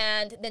 Mm-hmm.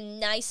 And the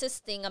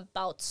nicest thing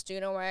about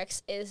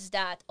StudentWorks is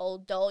that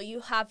although you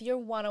have your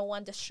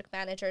one-on-one district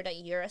manager that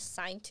you're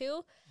assigned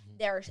to,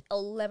 there's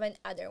 11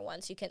 other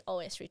ones you can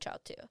always reach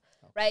out to,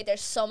 right?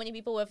 There's so many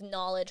people with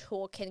knowledge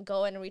who can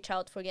go and reach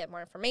out for get more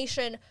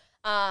information.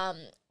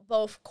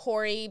 Both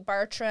Corey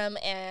Bartram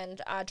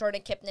and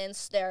Jordan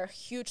Kipnins, they're a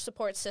huge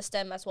support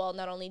system as well,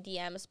 not only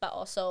DMs, but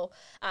also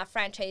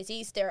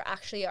franchisees. They're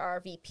actually our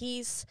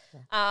VPs.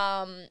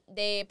 Sure.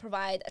 They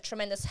provide a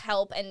tremendous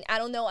help, and I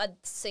don't know a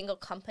single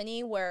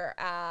company where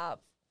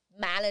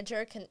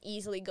manager can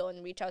easily go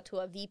and reach out to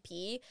a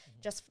VP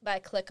just by a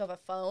click of a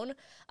phone.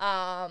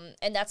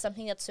 And that's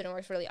something that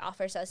StudentWorks really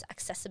offers as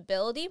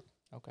accessibility.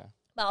 Okay.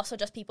 But also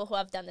just people who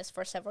have done this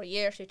for several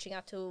years, reaching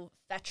out to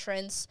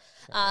veterans.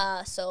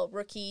 Sure. So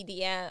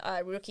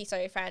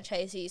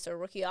franchisees or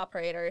rookie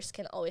operators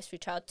can always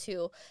reach out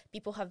to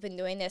people who have been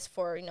doing this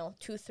for,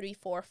 2, 3,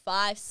 4,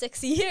 5,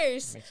 6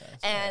 years. Makes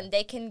sense. And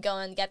they can go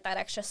and get that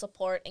extra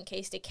support in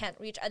case they can't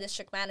reach a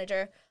district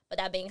manager. But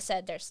that being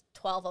said, there's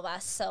 12 of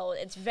us, so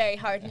it's very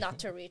hard not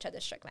to reach a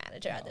district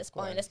manager at this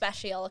point,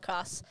 especially all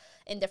across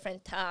in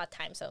different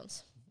time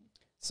zones.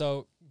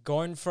 So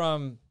going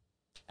from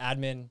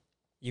admin,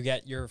 you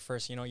get your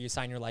first, you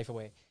sign your life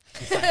away.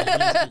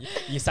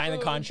 You sign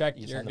the contract,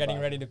 you're getting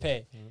ready to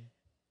pay. Mm-hmm.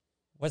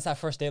 What's that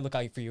first day look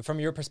like for you?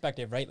 From your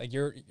perspective, right? Like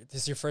this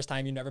is your first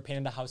time, you've never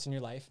painted a house in your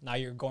life. Now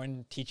you're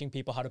going teaching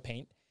people how to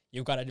paint.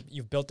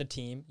 You've built a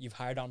team, you've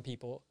hired on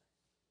people.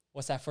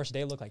 What's that first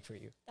day look like for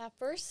you? That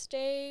first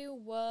day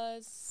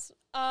was,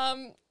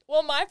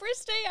 my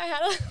first day, I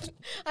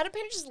had a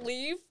painter just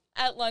leave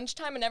at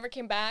lunchtime and never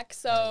came back.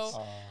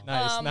 So,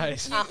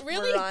 nice. You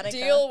really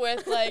deal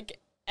with like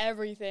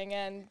everything,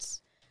 and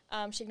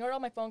she ignored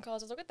all my phone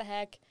calls. I was like, what the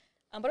heck?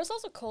 But it was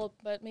also cold,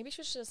 but maybe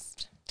she was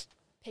just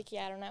picky,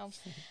 I don't know.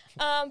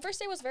 First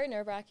day was very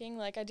nerve-wracking.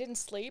 Like, I didn't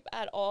sleep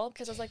at all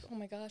because I was like, oh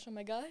my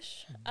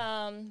gosh.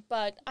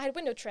 But I had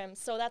window trim,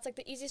 so that's like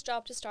the easiest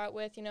job to start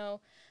with, you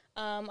know.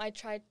 I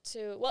tried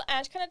to, well,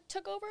 Ange kind of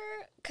took over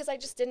because I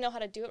just didn't know how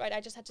to do it, right? I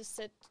just had to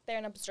sit there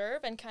and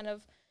observe and kind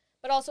of,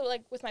 but also,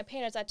 like, with my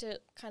painters, I had to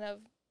kind of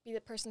be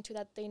the person, too,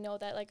 that they know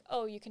that, like,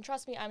 oh, you can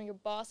trust me, I'm your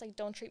boss, like,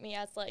 don't treat me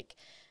as, like,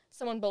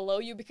 someone below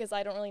you because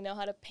I don't really know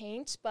how to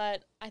paint,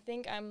 but I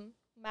think I'm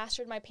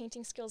mastered my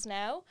painting skills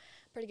now,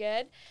 pretty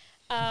good.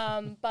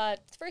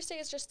 But the first day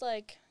is just,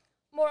 like,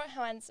 more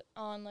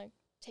hands-on, like,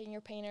 taking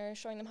your painter,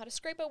 showing them how to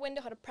scrape a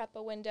window, how to prep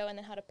a window, and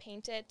then how to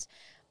paint it.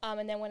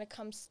 And then when it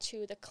comes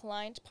to the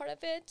client part of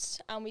it,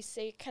 we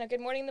say kind of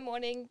good morning in the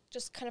morning,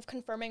 just kind of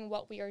confirming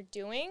what we are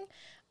doing.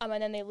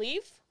 And then they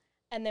leave,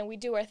 and then we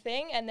do our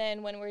thing. And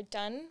then when we're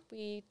done,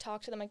 we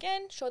talk to them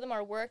again, show them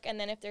our work. And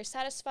then if they're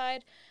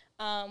satisfied,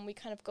 we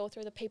kind of go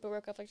through the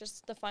paperwork of, like,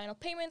 just the final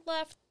payment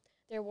left,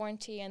 their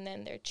warranty, and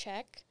then their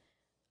check.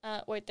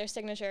 Their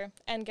signature,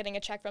 and getting a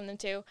check from them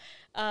too.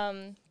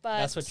 But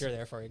That's what you're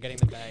there for. You're getting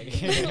the bag.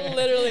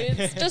 literally,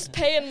 it's just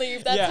pay and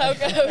leave. That's how it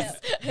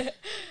goes.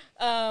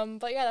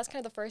 But yeah, that's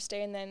kind of the first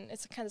day, and then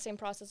it's kind of the same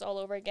process all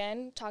over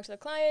again. Talk to the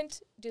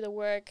client, do the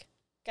work,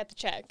 get the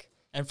check.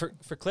 And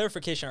for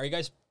clarification, are you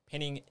guys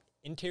painting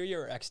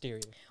interior or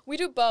exterior? We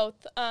do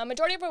both.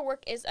 Majority of our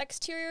work is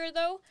exterior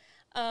though,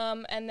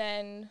 and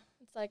then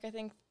it's like I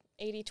think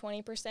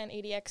 80-20%,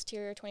 80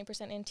 exterior,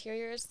 20%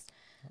 interiors.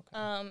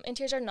 Okay.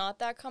 Interiors are not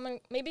that common.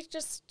 Maybe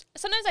just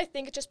sometimes I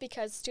think it's just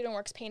because student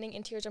works painting,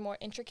 interiors are more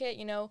intricate,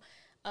 you know.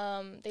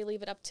 They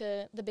leave it up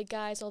to the big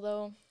guys,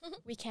 although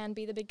we can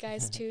be the big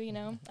guys too, you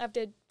know. I've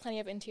did plenty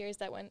of interiors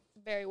that went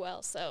very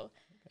well, so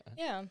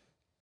yeah.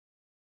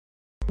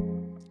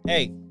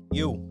 Hey,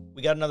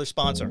 we got another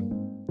sponsor.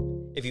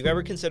 If you've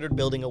ever considered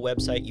building a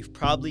website, you've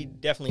probably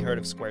definitely heard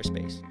of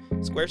Squarespace.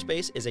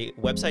 Squarespace is a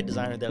website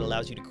designer that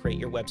allows you to create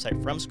your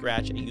website from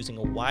scratch using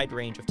a wide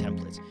range of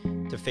templates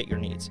to fit your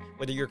needs.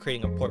 Whether you're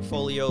creating a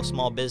portfolio,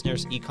 small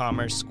business,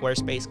 e-commerce,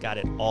 Squarespace got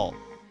it all.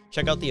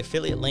 Check out the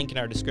affiliate link in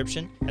our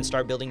description and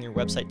start building your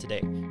website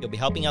today. You'll be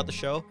helping out the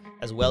show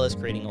as well as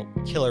creating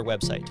a killer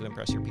website to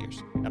impress your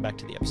peers. Now back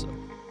to the episode.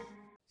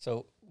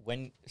 So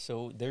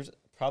there's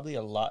probably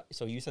a lot.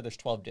 So you said there's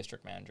 12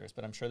 district managers,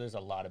 but I'm sure there's a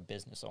lot of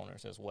business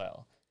owners as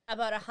well.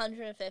 About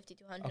 150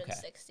 to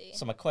 160. Okay.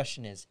 So my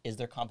question is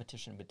there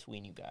competition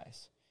between you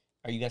guys?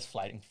 Are you guys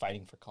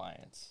fighting for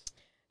clients?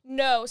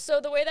 No.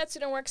 So the way that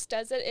StudentWorks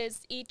does it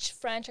is each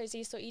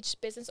franchisee, so each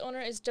business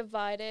owner is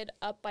divided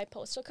up by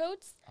postal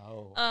codes.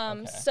 Oh,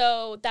 okay.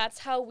 So that's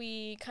how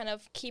we kind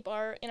of keep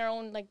in our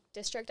own, like,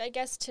 district, I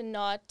guess, to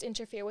not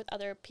interfere with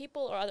other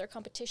people or other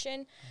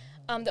competition.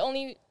 The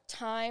only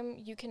time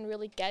you can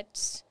really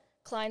get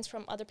clients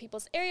from other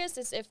people's areas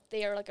is if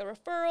they are, like, a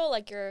referral,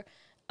 like your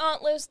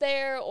aunt lives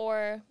there,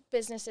 or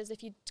businesses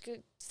if you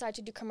decide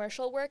to do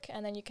commercial work,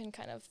 and then you can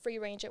kind of free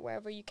range it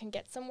wherever you can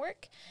get some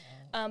work.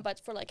 But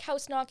for, like,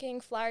 house knocking,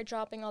 flyer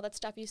dropping, all that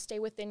stuff, you stay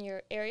within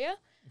your area,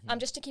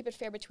 just to keep it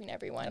fair between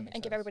everyone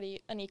and give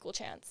everybody an equal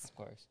chance. Of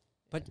course.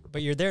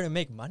 But you're there to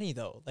make money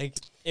though. Like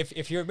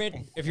if you're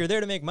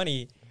there to make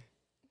money,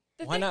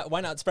 why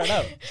not spread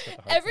out?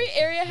 Every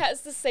area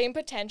has the same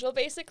potential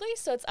basically,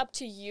 so it's up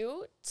to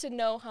you to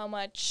know how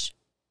much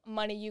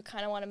money you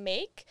kind of want to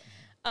make.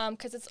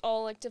 Because it's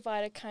all, like,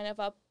 divided kind of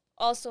up.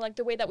 Also, like,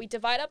 the way that we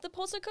divide up the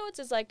postal codes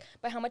is, like,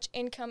 by how much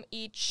income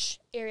each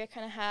area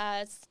kind of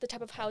has, the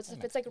type of houses,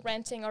 if it's, like,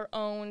 renting or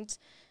owned,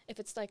 if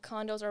it's, like,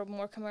 condos or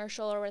more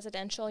commercial or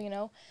residential, you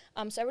know.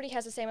 So everybody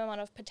has the same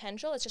amount of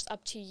potential. It's just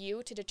up to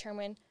you to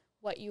determine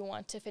what you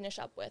want to finish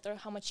up with or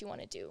how much you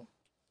want to do.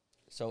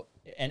 So,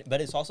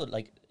 but it's also,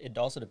 like, it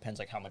also depends,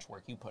 like, how much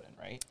work you put in,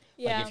 right?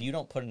 Yeah. Like, if you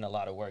don't put in a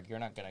lot of work, you're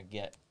not going to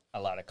get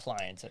a lot of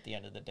clients at the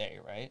end of the day,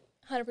 right?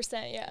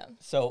 100%, yeah.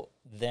 So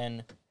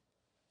then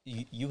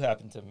you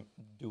happen to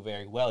do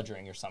very well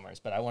during your summers,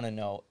 but I want to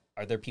know,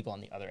 are there people on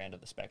the other end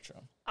of the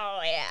spectrum? Oh,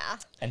 yeah.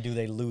 And do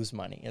they lose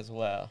money as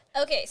well?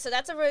 Okay, so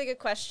that's a really good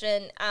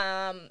question.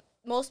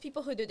 Most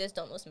people who do this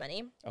don't lose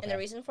money. Okay. And the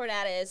reason for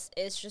that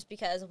is just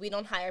because we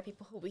don't hire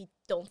people who we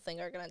don't think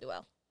are going to do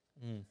well.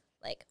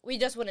 Like, we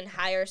just wouldn't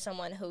hire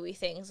someone who we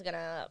think is going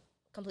to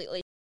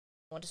completely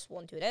just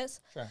won't do this.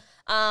 Sure.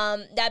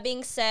 That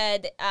being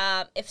said,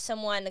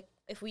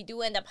 if we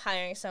do end up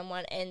hiring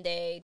someone and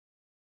they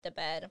the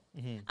bed,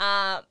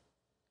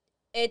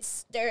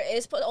 there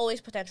is always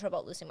potential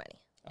about losing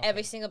money. Okay.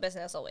 Every single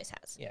business always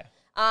has. Yeah.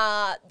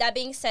 That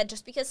being said,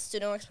 just because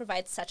StudentWorks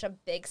provides such a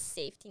big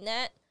safety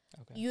net,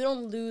 you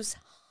don't lose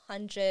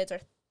hundreds or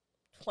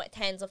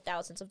tens of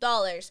thousands of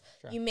dollars.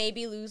 Sure. You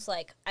maybe lose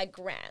like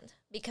 $1,000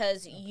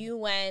 because you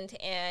went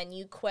and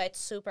you quit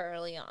super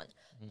early on.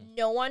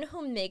 No one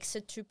who makes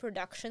it to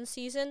production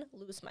season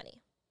lose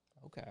money.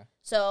 Okay.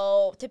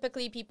 So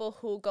typically people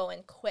who go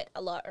and quit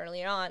a lot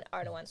earlier on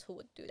are the ones who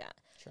would do that.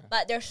 Sure.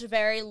 But there's a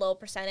very low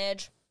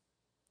percentage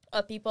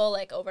of people,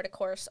 like over the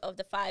course of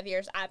the 5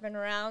 years I've been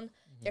around,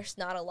 there's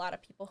not a lot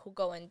of people who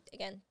go and,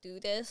 again, do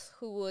this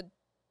who would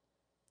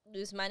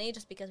lose money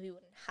just because we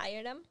wouldn't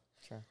hire them.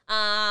 Sure.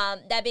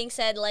 That being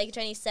said, like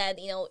Jenny said,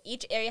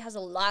 each area has a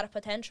lot of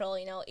potential.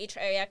 Each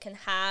area can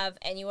have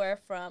anywhere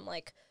from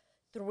like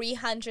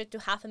 $300,000 to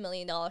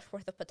 $500,000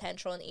 worth of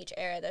potential in each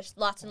area. There's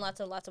lots and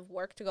lots and lots of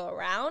work to go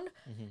around.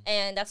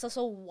 And that's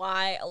also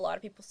why a lot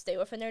of people stay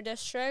within their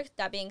district.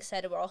 That being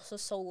said, we're also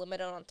so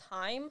limited on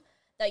time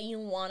that you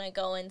want to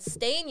go and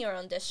stay in your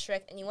own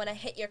district and you want to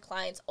hit your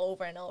clients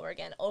over and over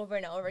again.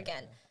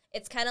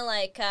 It's kind of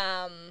like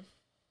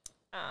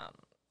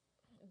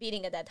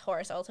beating a dead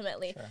horse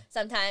ultimately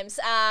sometimes,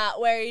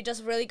 where you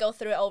just really go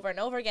through it over and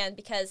over again,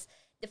 because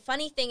the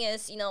funny thing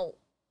is,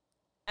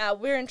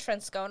 we're in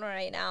Transcona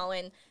right now,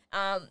 and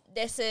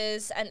this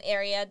is an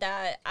area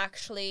that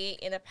actually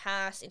in the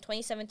past, in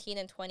 2017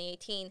 and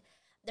 2018,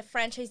 the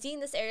franchisee in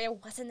this area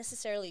wasn't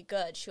necessarily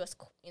good. She was,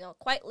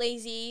 quite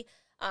lazy.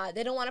 They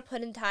didn't want to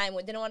put in time.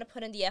 They didn't want to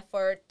put in the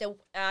effort. The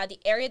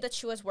area that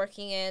she was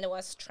working in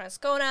was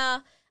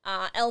Transcona,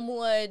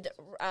 Elmwood,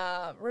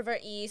 River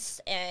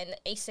East, and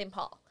East St.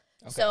 Paul.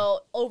 Okay.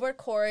 So over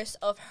course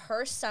of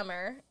her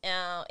summer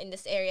in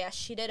this area,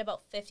 she did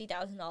about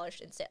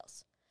 $50,000 in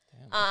sales.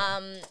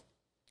 Damn, okay.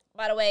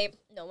 By the way,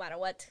 no matter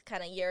what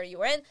kind of year you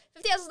were in,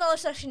 $50,000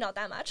 is actually not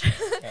that much.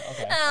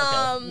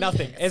 Okay.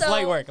 Nothing. It's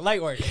light work. So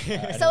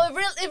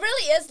it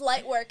really is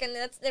light work, and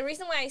that's the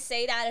reason why I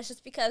say that is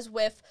just because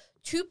with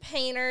 2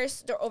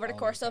 painters over the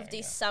course of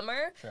the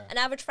summer, an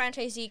average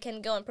franchisee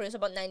can go and produce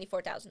about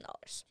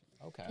 $94,000.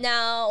 Okay.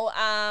 Now,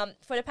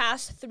 for the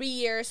past 3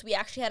 years, we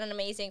actually had an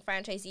amazing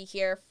franchisee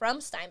here from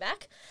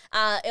Steinbach,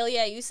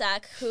 Ilya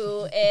Yusak,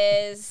 who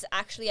is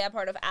actually a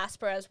part of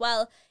Asper as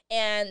well.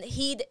 And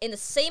he, in the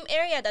same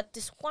area that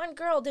this one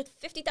girl did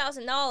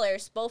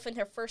 $50,000, both in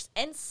her first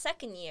and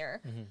second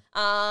year,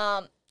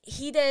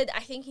 he did, I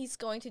think he's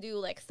going to do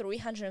like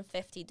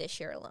 $350 this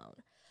year alone.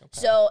 Okay.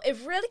 So it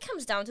really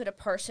comes down to the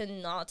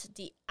person, not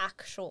the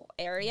actual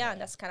area,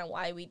 and that's kind of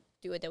why we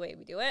do it the way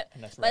we do it.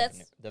 And that's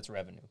revenue. That's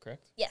revenue,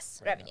 correct?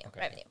 Yes, revenue.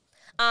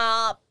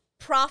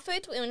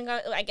 Profit,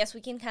 I guess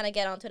we can kind of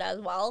get onto that as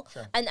well.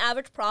 Sure. An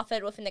average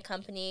profit within the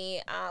company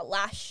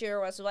last year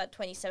was,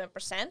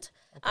 27%.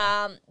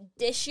 Okay.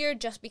 This year,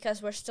 just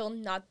because we're still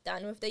not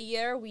done with the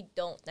year, we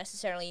don't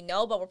necessarily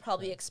know, but we're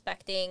probably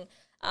expecting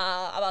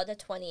about the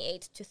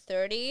 28 to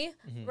 30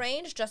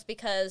 range, just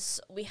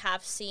because we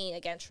have seen,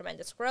 again,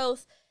 tremendous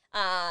growth.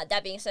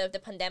 That being said, with the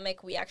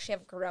pandemic, we actually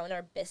have grown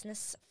our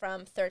business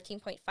from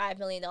 $13.5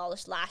 million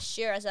last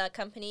year as a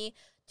company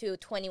to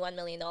 $21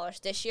 million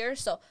this year.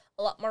 So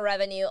a lot more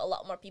revenue, a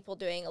lot more people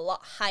doing a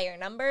lot higher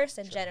numbers,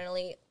 and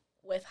generally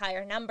with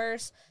higher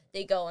numbers,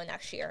 they go and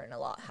actually earn a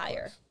lot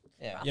higher.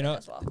 Yeah,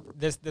 as well.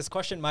 This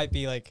question might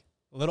be like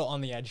a little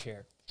on the edge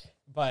here,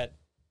 but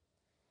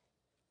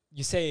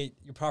you say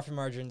your profit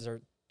margins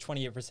are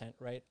 28%,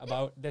 right?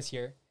 About this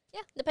year. Yeah,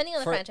 depending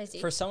on the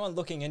franchisee. For someone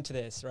looking into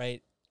this,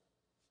 right?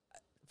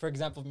 For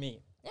example,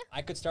 me. Yeah.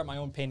 I could start my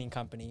own painting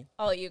company.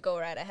 Oh, you go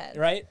right ahead.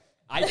 Right?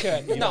 I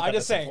could. No, I'm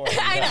just saying.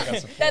 I know.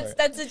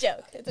 That's a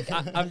joke. It's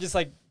okay. I'm just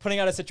like putting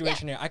out a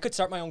situation here. I could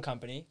start my own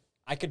company.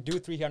 I could do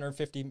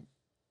 $350K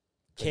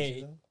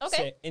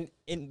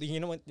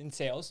in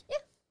sales. Yeah.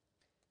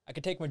 I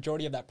could take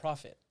majority of that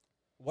profit.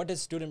 What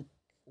does Student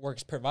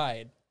Works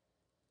provide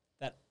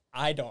that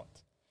I don't?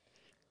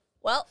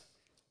 Well,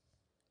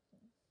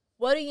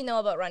 what do you know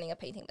about running a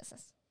painting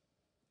business?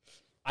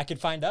 I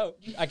could find out.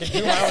 I could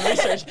do my own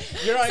research.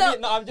 You know what I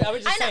mean? No, I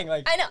was just saying,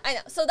 like... I know.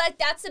 So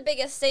that's the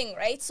biggest thing,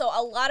 right? So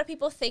a lot of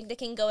people think they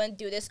can go and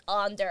do this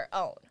on their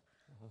own.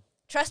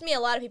 Trust me, a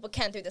lot of people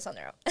can't do this on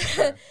their own.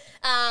 Sure.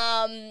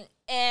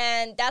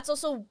 And that's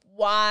also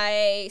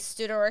why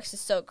StudentWorks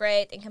is so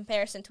great in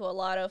comparison to a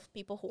lot of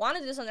people who want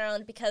to do this on their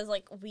own, because,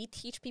 like, we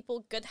teach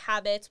people good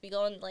habits. We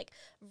go and, like,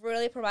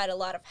 really provide a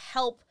lot of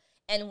help.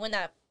 And when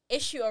that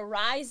issue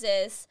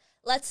arises...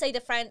 Let's say the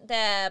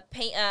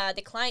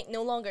client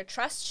no longer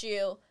trusts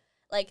you,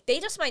 like they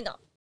just might not,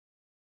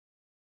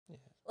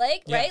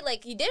 right?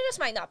 Like they just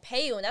might not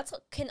pay you, and that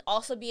can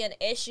also be an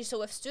issue. So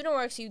with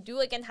StudentWorks, you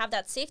do again have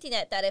that safety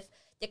net that if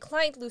the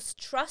client loses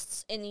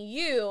trust in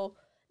you,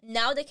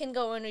 now they can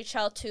go and reach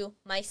out to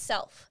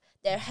myself,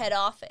 their head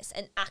office,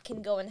 and I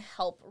can go and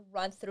help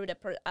run through the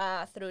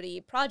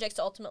project.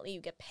 So ultimately,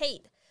 you get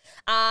paid.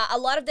 A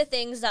lot of the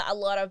things that a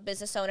lot of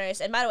business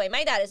owners, and by the way,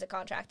 my dad is a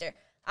contractor.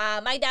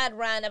 My dad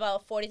ran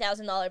about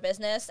 $40,000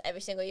 business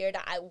every single year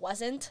that I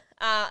wasn't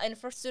in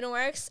for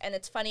StudentWorks, and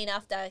it's funny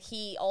enough that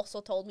he also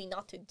told me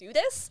not to do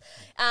this.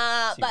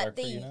 Does he work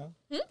for you now?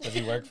 Does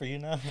he work for you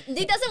now?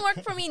 He doesn't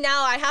work for me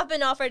now. I have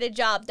been offered a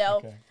job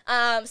though,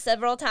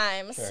 several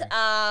times. Sure.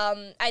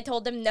 I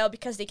told them no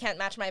because they can't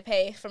match my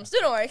pay from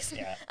StudentWorks.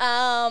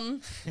 Yeah.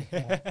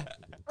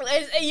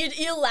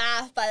 You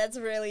laugh, but it's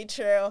really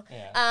true.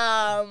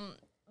 Yeah.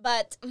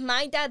 But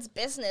my dad's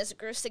business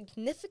grew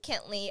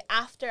significantly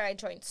after I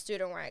joined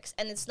StudentWorks.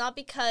 And it's not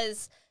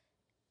because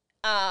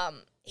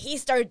he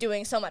started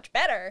doing so much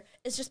better.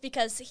 It's just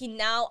because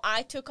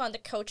I took on the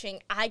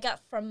coaching I got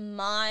from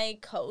my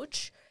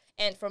coach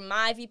and from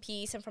my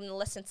VPs and from the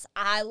lessons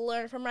I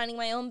learned from running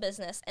my own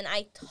business. And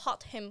I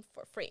taught him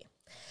for free.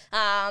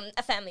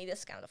 A family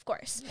discount, of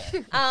course.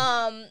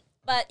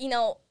 But,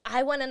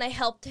 I went and I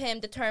helped him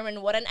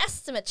determine what an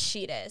estimate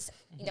sheet is.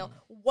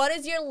 What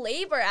is your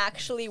labor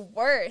actually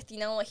worth?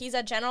 He's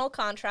a general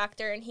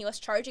contractor and he was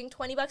charging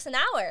 $20 an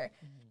hour.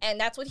 And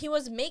that's what he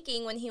was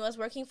making when he was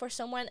working for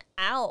someone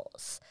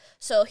else.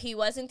 So he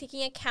wasn't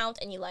taking account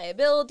any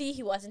liability.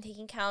 He wasn't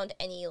taking account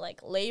any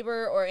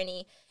labor or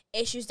any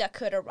issues that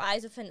could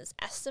arise within his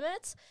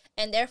estimates.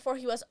 And therefore,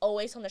 he was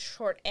always on the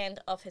short end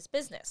of his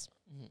business.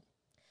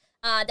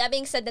 That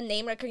being said, the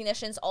name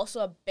recognition is also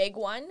a big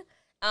one.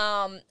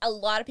 A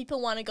lot of people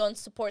want to go and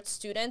support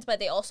students, but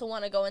they also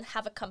want to go and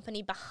have a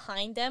company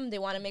behind them. They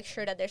want to make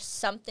sure that there's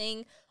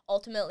something,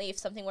 ultimately, if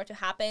something were to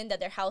happen, that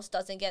their house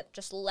doesn't get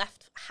just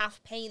left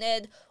half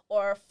painted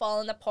or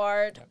fallen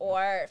apart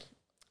or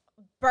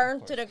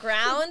burned to the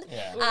ground.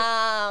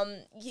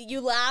 You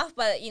laugh,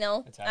 but,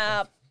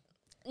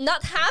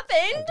 not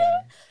happened.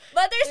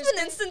 But there's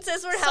been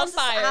instances where houses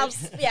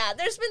have,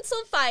 there's been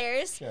some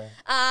fires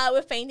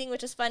with painting,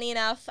 which is funny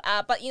enough.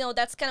 But,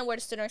 that's kind of where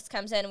the StudentWorks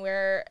comes in.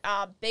 We're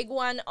a big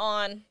one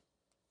on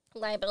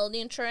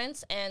liability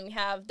insurance, and we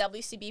have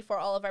WCB for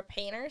all of our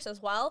painters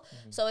as well.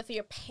 So if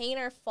your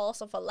painter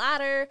falls off a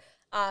ladder,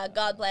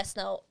 God bless,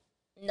 no,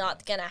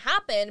 not gonna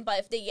happen, but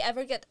if they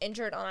ever get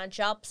injured on a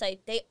job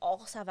site, they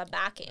also have a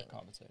backing.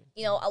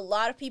 A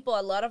lot of people,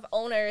 a lot of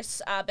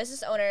owners,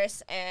 business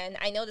owners, and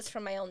I know this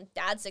from my own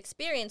dad's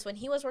experience, when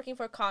he was working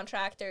for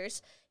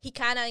contractors, he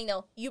kind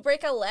of, you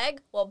break a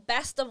leg, well,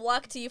 best of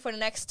luck to you for the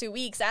next 2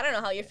 weeks. I don't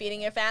know how you're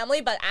feeding your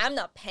family, but I'm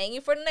not paying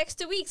you for the next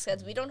 2 weeks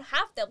because we don't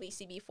have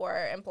WCB for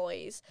our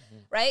employees,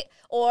 right?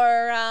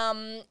 Or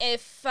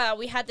if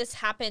we had this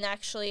happen,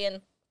 actually,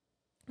 and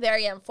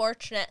very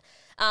unfortunate,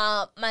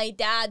 my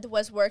dad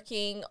was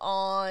working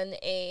on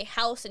a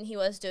house and he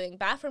was doing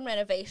bathroom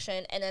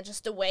renovation, and then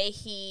just the way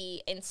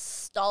he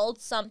installed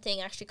something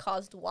actually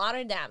caused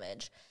water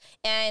damage.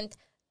 And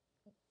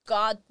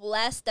God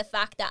bless the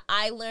fact that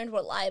I learned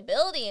what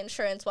liability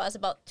insurance was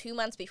about 2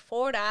 months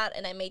before that,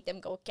 and I made them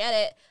go get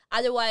it.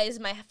 Otherwise,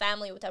 my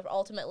family would have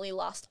ultimately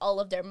lost all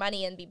of their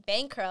money and be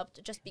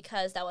bankrupt, just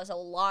because that was a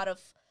lot of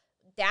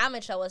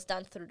damage that was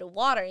done through the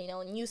water.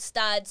 New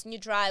studs, new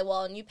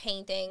drywall, new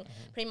painting,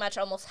 pretty much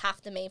almost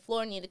half the main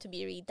floor needed to be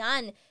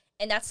redone.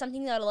 And that's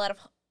something that a lot of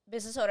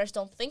business owners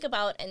don't think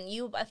about, and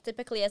you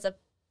typically, as a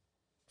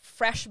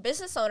fresh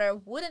business owner,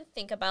 wouldn't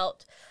think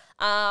about.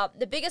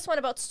 The biggest one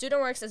about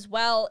StudentWorks as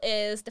well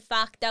is the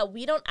fact that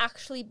we don't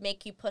actually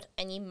make you put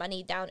any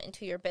money down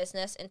into your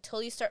business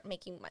until you start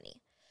making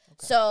money.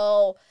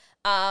 So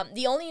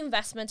the only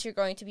investments you're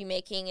going to be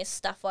making is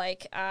stuff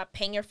like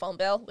paying your phone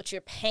bill, which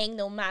you're paying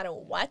no matter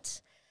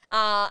what,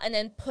 and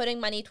then putting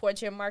money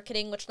towards your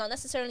marketing, which not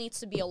necessarily needs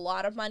to be a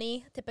lot of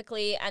money.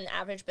 Typically, an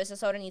average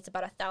business owner needs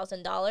about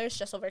 $1,000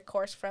 just over a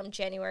course from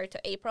January to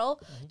April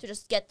to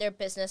just get their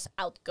business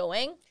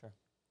outgoing.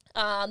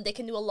 They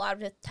can do a lot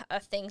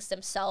of things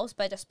themselves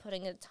by just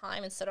putting in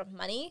time instead of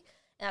money.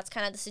 And that's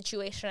kind of the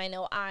situation I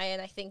know and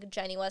I think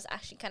Jenny was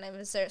actually kind of in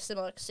a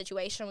similar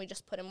situation. We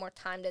just put in more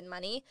time than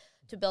money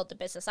to build the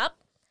business up.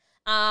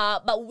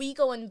 But we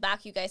go and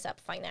back you guys up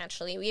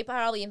financially. We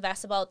probably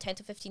invest about $10,000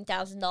 to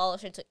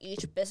 $15,000 into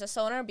each business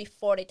owner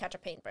before they touch a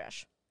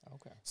paintbrush.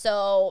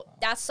 So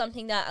that's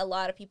something that a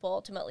lot of people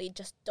ultimately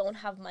just don't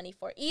have money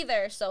for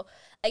either. So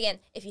again,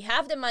 if you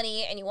have the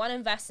money and you want to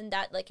invest in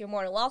that, you're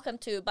more than welcome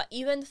to. But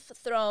even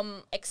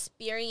from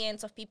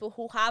experience of people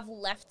who have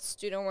left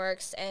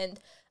StudentWorks and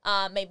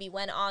maybe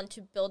went on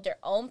to build their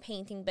own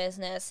painting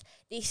business,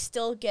 they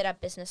still get a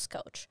business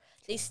coach.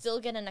 They still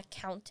get an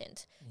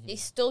accountant. They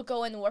still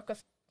go and work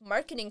with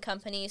marketing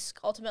companies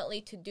ultimately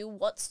to do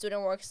what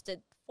StudentWorks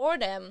did for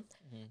them,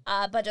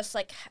 but just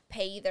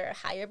pay either a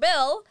higher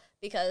bill,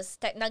 because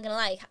not gonna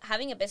lie,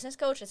 having a business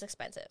coach is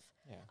expensive.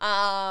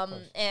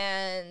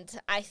 And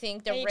I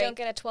think you don't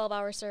get a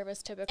 12-hour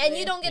service typically. And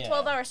you don't get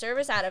 12-hour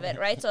service out of it,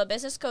 right? So a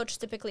business coach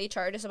typically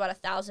charges about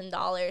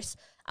 $1,000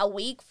 a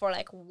week for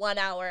 1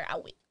 hour a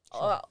week,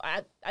 or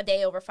a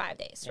day over 5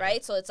 days,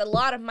 right? So it's a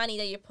lot of money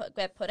that you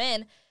get put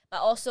in, but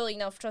also,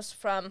 just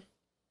from,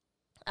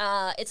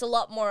 it's a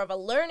lot more of a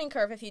learning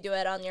curve if you do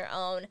it on your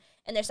own,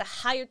 and there's a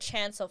higher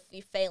chance of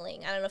you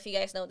failing. I don't know if you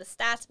guys know the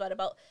stats, but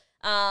about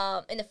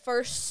in the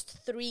first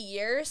 3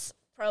 years,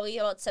 probably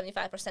about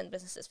 75% of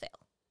businesses fail.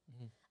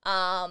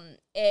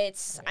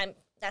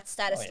 That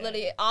stat is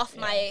literally off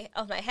my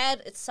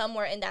head. It's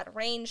somewhere in that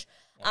range.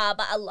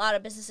 But a lot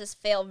of businesses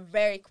fail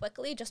very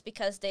quickly just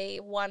because they,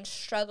 one,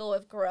 struggle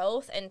with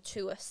growth, and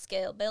two, with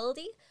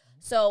scalability.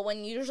 So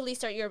when you usually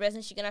start your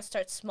business, you're going to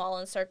start small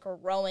and start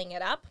growing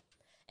it up.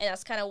 And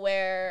that's kind of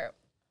where,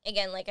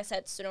 again, like I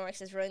said,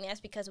 StudentWorks is really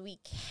nice because we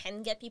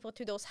can get people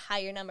to those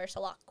higher numbers a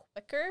lot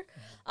quicker.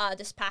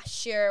 This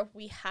past year,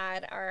 we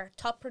had our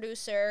top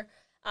producer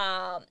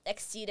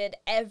exceeded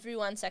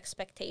everyone's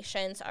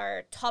expectations.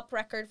 Our top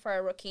record for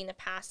a rookie in the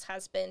past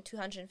has been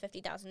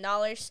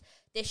 $250,000.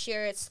 This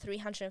year, it's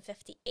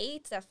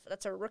 $358,000.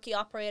 That's a rookie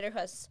operator who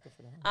has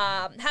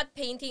had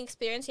painting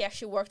experience. He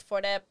actually worked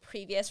for the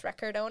previous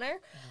record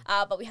owner,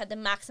 but we had the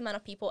max amount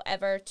of people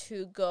ever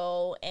to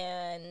go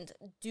and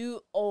do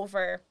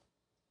over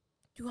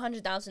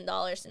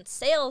 $200,000 in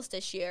sales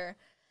this year.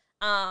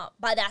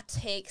 But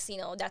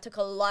that took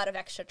a lot of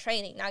extra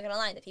training. Not gonna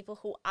lie, the people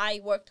who I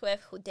worked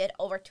with who did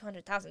over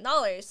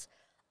 $200,000,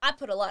 I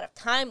put a lot of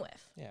time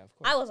with. Yeah, of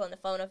course. I was on the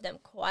phone with them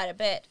quite a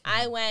bit.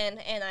 I went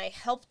and I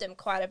helped them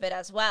quite a bit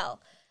as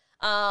well.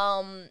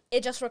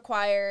 It doesn't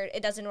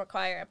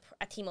require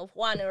a team of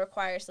one. It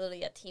requires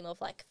literally a team of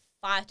like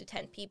 5 to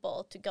 10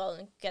 people to go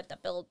and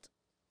build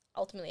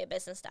ultimately a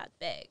business that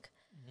big.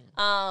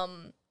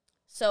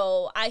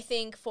 So I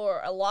think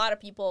for a lot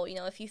of people,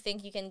 if you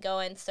think you can go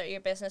and start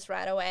your business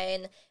right away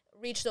and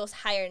reach those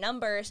higher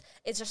numbers,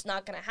 it's just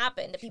not going to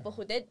happen.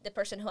 The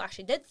person who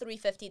actually did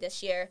 350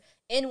 this year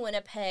in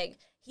Winnipeg,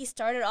 he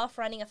started off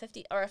running a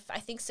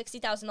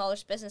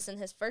 $60,000 business in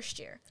his first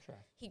year. Sure.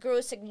 He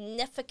grew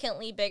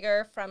significantly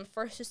bigger from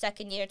first to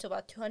second year to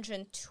about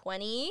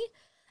 220,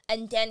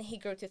 and then he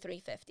grew to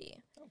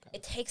 350. Okay.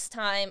 It takes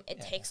time.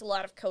 It takes a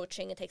lot of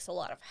coaching. It takes a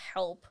lot of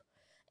help.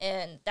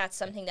 And that's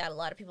something that a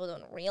lot of people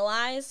don't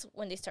realize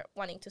when they start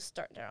wanting to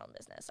start their own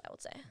business, I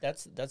would say.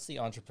 That's the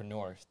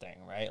entrepreneur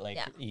thing, right? Like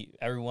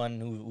everyone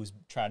who's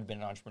trying to be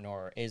an entrepreneur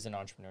or is an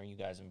entrepreneur, you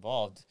guys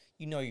involved,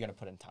 you're going to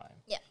put in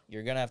time. Yeah.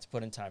 You're going to have to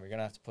put in time. You're going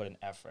to have to put in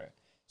effort.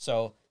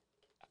 So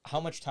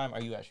how much time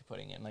are you actually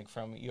putting in? Like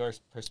from your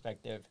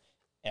perspective,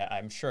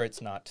 I'm sure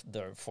it's not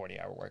the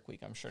 40-hour work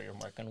week. I'm sure you're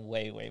working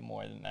way, way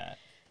more than that.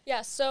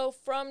 Yeah, so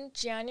from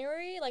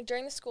January, like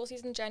during the school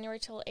season, January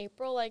till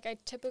April, like I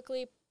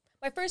typically...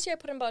 My first year, I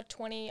put in about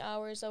 20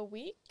 hours a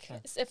week,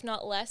 if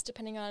not less,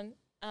 depending on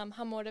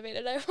how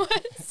motivated I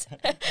was.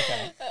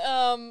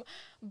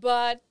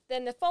 But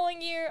then the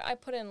following year, I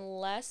put in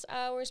less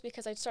hours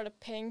because I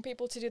started paying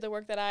people to do the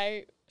work that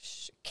I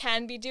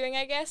can be doing,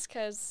 I guess,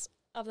 because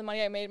of the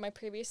money I made my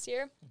previous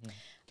year.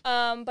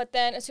 But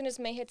then as soon as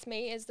May hits,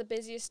 May is the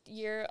busiest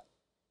year.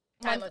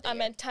 Time of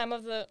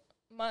the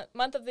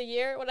month of the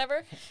year,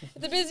 whatever.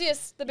 the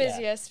busiest,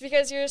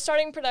 because you're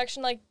starting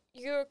production, like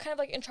you're kind of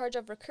like in charge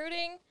of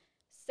recruiting,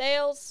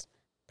 sales,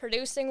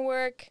 producing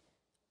work,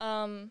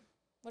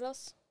 what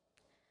else?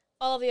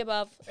 All of the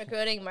above.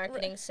 Recruiting,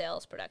 marketing,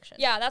 sales, production.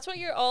 Yeah, that's what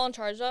you're all in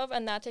charge of,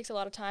 and that takes a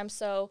lot of time.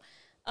 So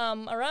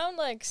around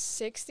like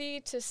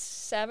 60 to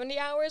 70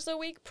 hours a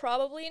week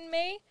probably in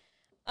May,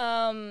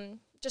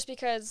 just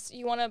because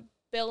you want to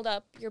build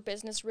up your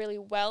business really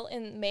well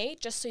in May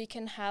just so you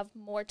can have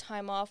more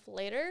time off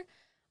later.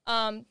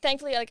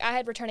 Thankfully, like I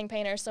had returning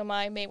painters, so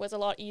my May was a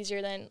lot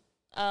easier than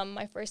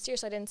my first year,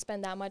 so I didn't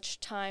spend that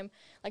much time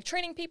like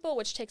training people,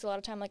 which takes a lot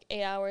of time, like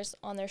 8 hours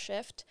on their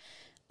shift.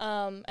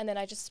 And then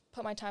I just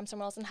put my time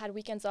somewhere else and had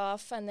weekends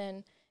off. And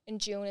then in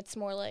June, it's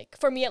more like,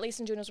 for me at least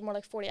in June, it was more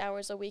like 40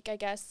 hours a week, I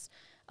guess,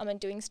 and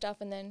doing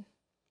stuff. And then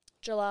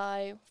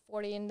July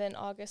 40, and then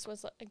August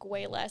was like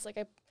way less. Like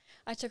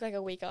I took like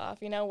a week off,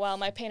 while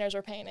my painters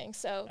were painting.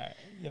 So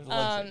you have the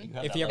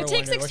luxury. If you ever it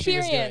takes wondered what she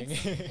was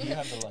experience. doing. You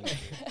have the luxury.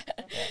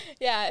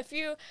 Yeah,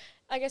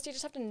 I guess you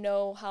just have to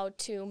know how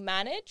to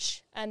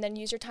manage and then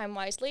use your time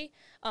wisely.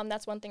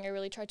 That's one thing I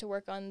really tried to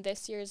work on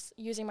this year is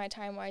using my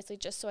time wisely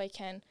just so I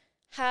can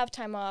have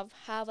time off,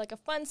 have like a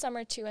fun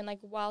summer too, and like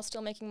while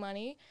still making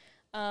money.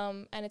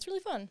 And it's really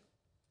fun.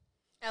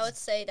 I would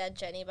say that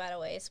Jenny, by the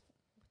way, is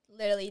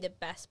literally the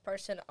best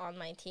person on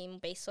my team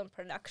based on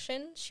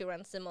production. She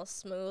runs the most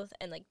smooth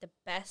and like the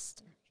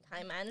best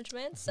time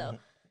management. So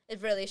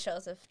it really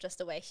shows of just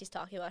the way she's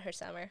talking about her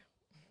summer.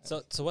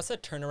 So what's the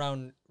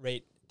turnaround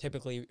rate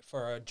typically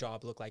for a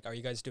job look like? Are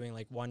you guys doing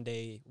like one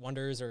day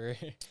wonders or?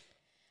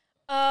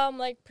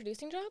 Like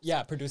producing jobs?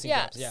 Yeah, producing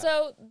jobs. Yeah.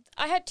 So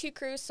I had 2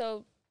 crews,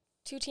 so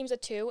 2 teams of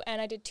 2, and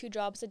I did 2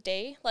 jobs a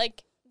day.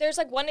 Like there's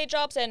like 1 day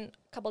jobs and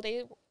a couple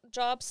day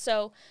jobs.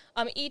 So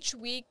each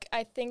week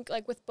I think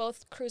like with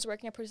both crews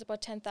working, I produce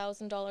about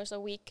 $10,000 a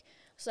week.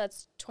 So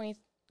that's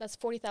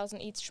 $40,000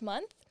 each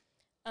month.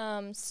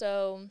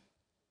 So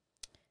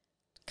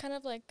kind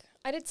of like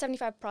I did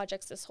 75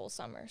 projects this whole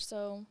summer.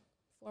 So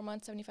 4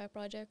 months, 75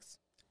 projects.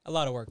 A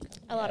lot of work.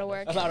 A lot of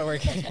work. A lot of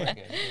work.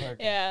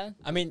 Yeah.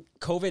 I mean,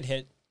 COVID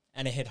hit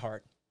and it hit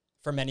hard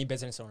for many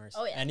business owners.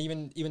 Oh, yeah. And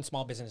even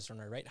small business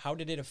owner, right? How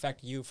did it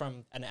affect you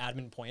from an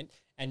admin point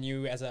and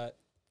you as a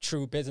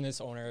true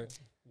business owner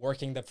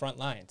working the front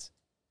lines?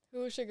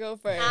 Who should go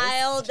first?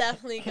 I'll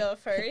definitely go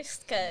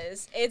first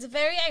because it's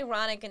very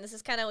ironic, and this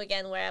is kind of,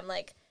 again, where I'm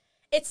like,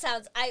 it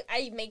sounds,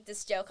 I make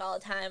this joke all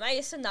the time. I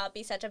used to not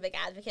be such a big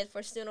advocate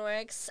for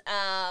StudentWorks,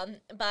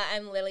 but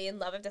I'm literally in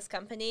love with this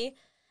company.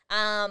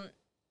 And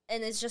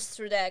it's just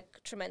through the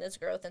tremendous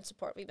growth and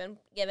support we've been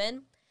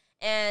given.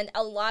 And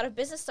a lot of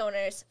business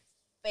owners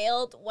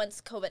failed once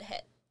COVID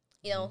hit.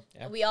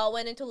 We all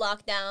went into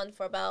lockdown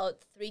for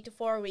about 3 to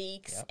 4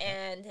 weeks,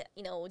 and,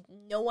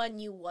 no one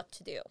knew what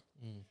to do.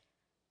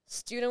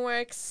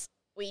 StudentWorks,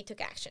 we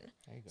took action.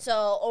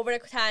 So over the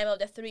time of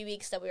the 3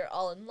 weeks that we were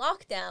all in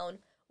lockdown,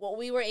 what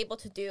we were able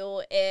to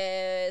do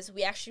is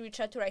we actually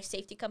reached out to our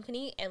safety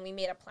company and we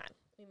made a plan.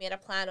 We made a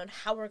plan on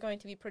how we're going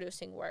to be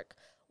producing work,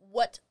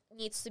 what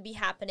needs to be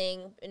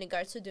happening in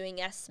regards to doing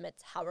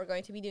estimates, how we're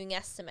going to be doing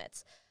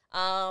estimates,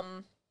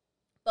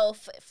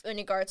 both in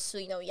regards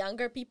to,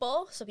 younger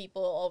people, so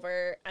people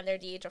under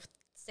the age of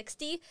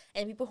 60,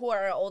 and people who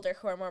are older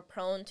who are more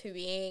prone to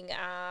being,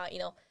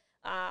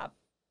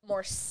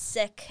 more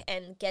sick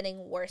and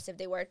getting worse if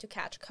they were to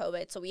catch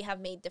COVID. So we have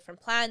made different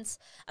plans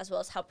as well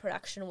as how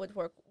production would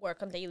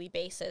work on a daily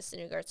basis in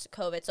regards to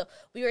COVID. So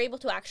we were able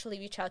to actually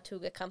reach out to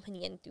the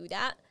company and do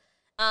that.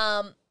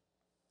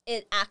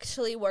 It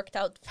actually worked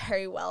out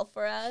very well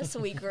for us.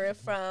 We grew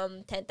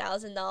from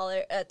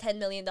 $10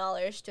 million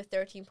to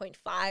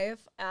 13.5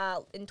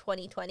 in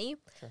 2020.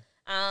 Sure.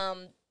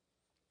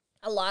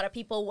 A lot of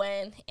people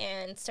went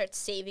and started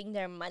saving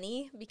their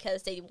money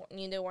because they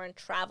knew they weren't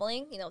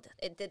traveling.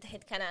 It did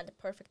hit kind of the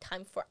perfect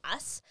time for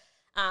us.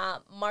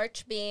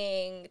 March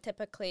being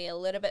typically a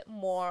little bit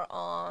more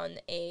on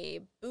a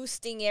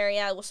boosting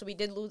area. So we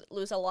did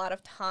lose a lot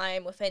of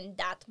time within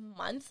that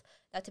month.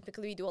 That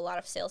typically we do a lot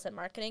of sales and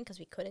marketing because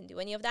we couldn't do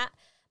any of that.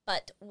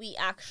 But we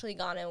actually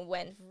gone and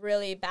went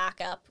really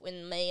back up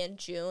in May and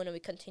June, and we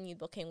continued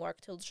booking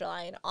work till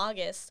July and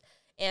August.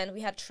 And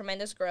we had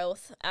tremendous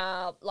growth,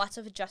 lots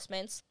of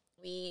adjustments.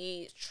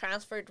 We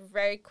transferred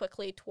very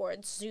quickly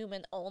towards Zoom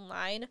and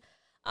online,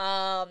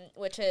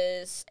 which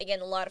is, again,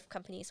 a lot of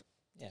companies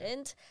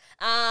didn't.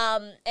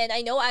 And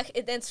I know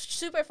it's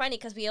super funny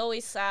because we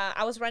always,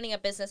 I was running a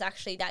business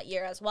actually that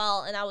year as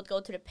well, and I would go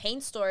to the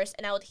paint stores,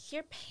 and I would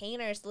hear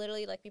painters,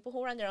 literally like people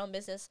who run their own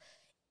business,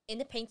 in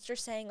the paint store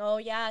saying, oh,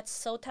 yeah, it's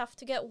so tough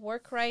to get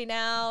work right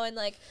now, and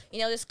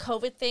this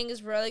COVID thing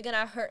is really going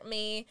to hurt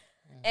me.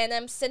 And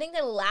I'm sitting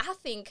there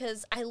laughing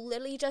because I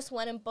literally just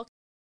went and booked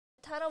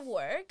a ton of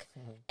work.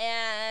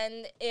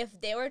 And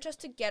if they were just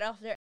to get off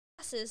their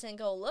asses and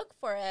go look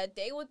for it,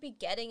 they would be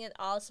getting it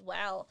as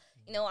well.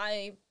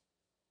 The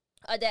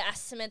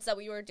estimates that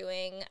we were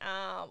doing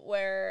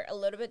were a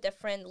little bit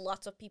different.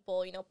 Lots of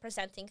people,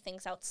 presenting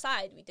things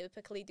outside. We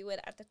typically do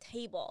it at the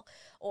table.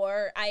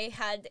 Or I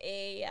had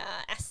a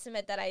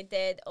estimate that I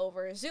did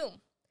over Zoom.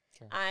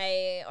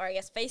 I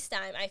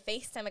FaceTime. I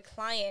FaceTime a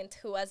client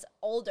who was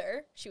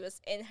older. She was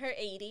in her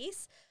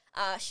 80s.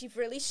 She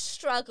really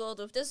struggled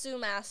with the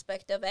Zoom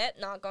aspect of it,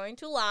 not going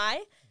to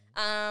lie.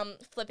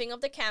 Flipping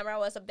of the camera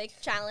was a big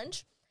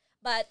challenge.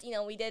 But,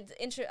 we did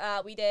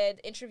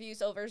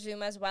interviews over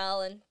Zoom as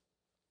well, and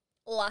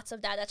lots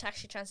of that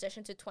actually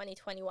transitioned to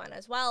 2021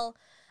 as well.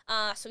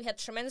 So we had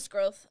tremendous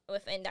growth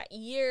within that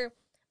year,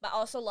 but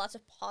also lots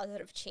of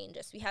positive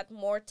changes. We had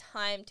more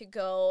time to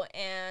go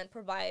and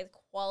provide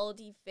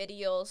quality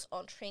videos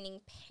on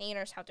training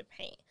painters how to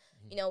paint.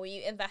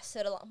 We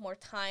invested a lot more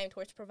time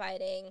towards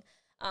providing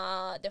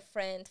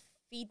different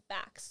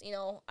feedbacks,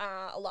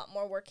 a lot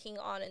more working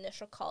on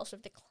initial calls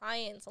with the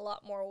clients, a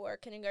lot more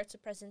work in regards to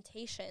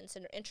presentations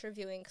and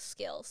interviewing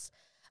skills.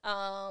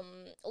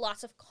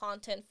 Lots of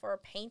content for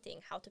painting,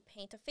 how to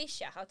paint a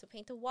fascia, how to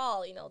paint a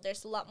wall.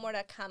 There's a lot more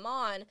that come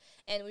on,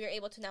 and we were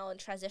able to now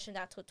transition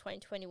that to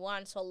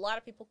 2021. So a lot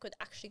of people could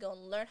actually go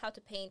and learn how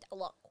to paint a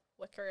lot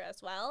quicker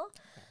as well.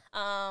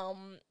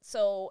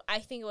 So I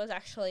think it was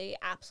actually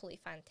absolutely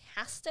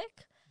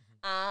fantastic.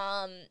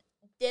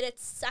 Did it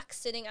suck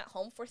sitting at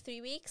home for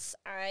 3 weeks?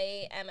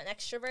 I am an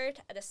extrovert.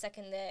 The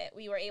second that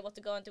we were able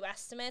to go and do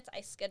estimates,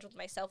 I scheduled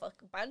myself a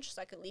bunch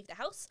so I could leave the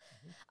house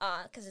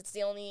because it's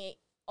the only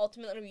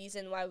ultimate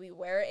reason why we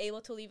were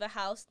able to leave a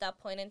house at that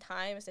point in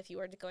time is if you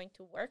were going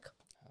to work,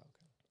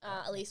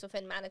 at least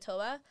within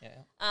Manitoba.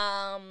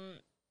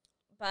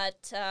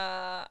 But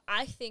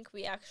I think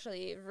we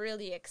actually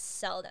really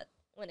excelled at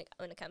when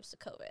it comes to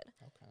COVID.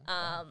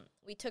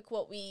 We took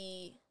what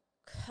we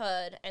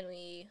could and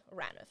we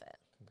ran with it.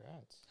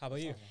 Congrats. How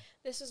about you?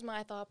 This is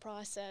my thought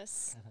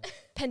process.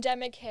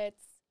 Pandemic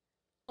hits.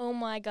 Oh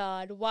my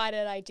God, why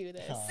did I do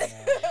this?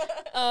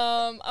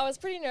 Oh, no. I was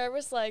pretty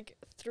nervous.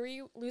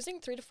 Losing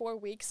 3 to 4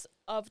 weeks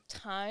of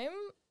time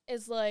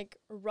is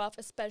rough,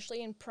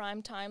 especially in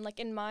prime time.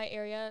 In my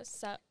area,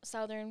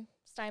 southern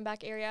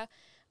Steinbach area,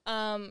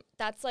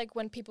 that's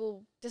when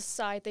people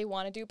decide they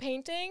want to do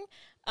painting,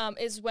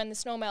 is when the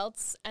snow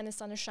melts and the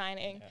sun is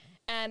shining. Yeah.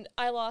 And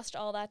I lost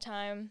all that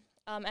time.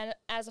 And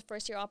as a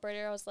first-year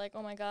operator, I was like,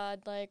 oh my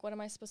God, what am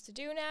I supposed to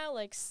do now?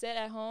 Sit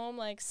at home,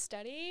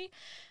 study?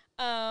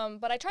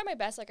 But I try my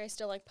best. I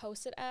still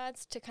posted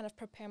ads to kind of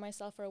prepare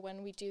myself for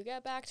when we do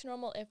get back to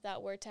normal, if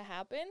that were to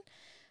happen.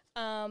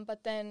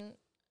 But then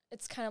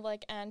it's kind of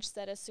like Ange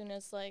said, as soon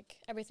as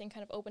everything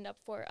kind of opened up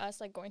for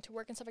us, going to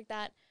work and stuff like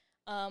that,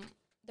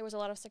 there was a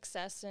lot of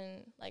success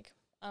in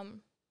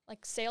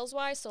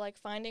sales-wise. So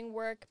finding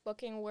work,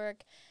 booking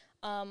work,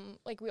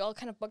 we all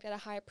kind of booked at a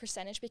higher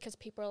percentage because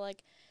people are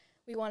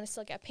we want to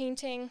still get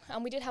painting.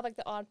 We did have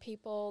the odd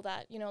people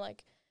that,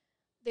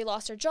 they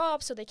lost their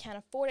job, so they can't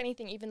afford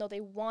anything, even though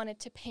they wanted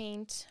to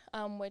paint,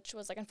 which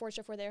was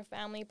unfortunate for their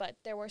family. But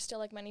there were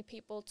still many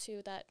people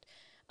too that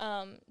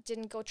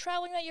didn't go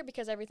traveling that year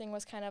because everything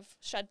was kind of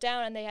shut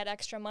down and they had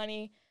extra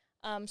money.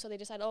 So they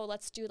decided,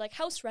 let's do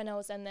house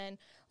renos. And then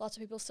lots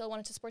of people still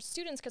wanted to support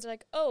students because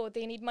they're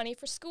they need money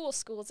for school.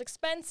 School's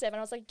expensive. And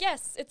I was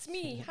yes, it's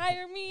me.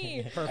 Hire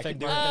me.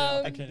 Perfect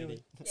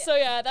opportunity. So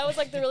yeah, that was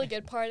the really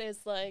good part is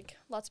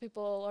lots of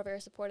people are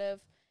very supportive.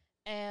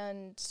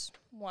 and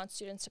want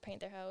students to paint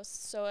their house.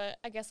 So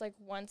I guess like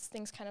once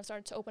things kind of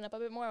started to open up a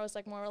bit more, I was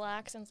like more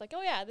relaxed and it's like,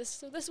 oh yeah,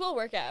 this will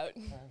work out.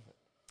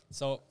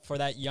 So for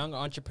that young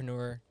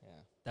entrepreneur Yeah.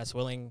 that's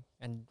willing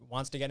and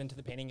wants to get into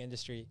the painting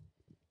industry,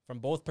 from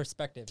both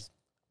perspectives,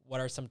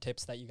 what are some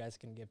tips that you guys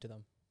can give to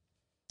them?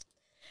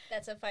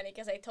 That's so funny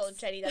because I told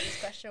Jenny that this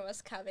question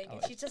was coming, and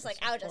Oh, she's just yes, like,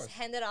 "I'll of just course.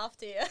 hand it off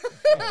to you."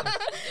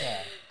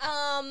 Yeah.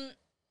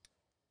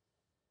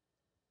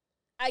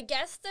 I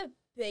guess the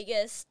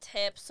biggest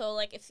tip, so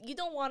like if you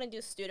don't want to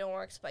do student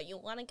works, but you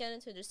want to get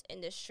into this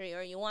industry,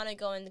 or you want to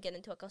go and get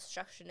into a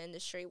construction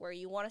industry where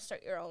you want to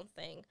start your own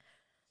thing,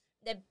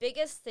 the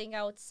biggest thing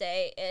I would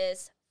say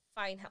is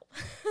find help.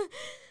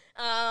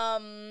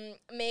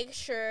 Make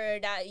sure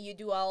that you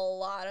do a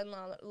lot and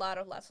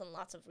lots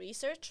of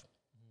research.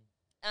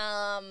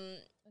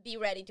 Be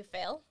ready to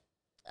fail.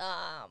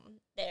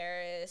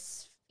 There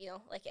is,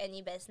 like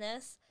any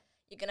business,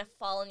 you're gonna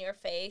fall on your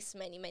face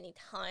many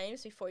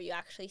times before you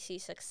actually see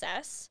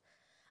success.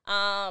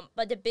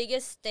 But the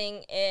biggest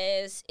thing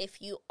is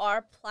if you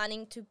are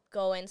planning to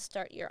go and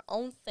start your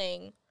own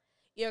thing,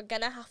 you're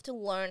gonna have to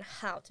learn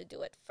how to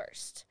do it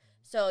first.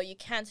 So you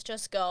can't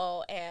just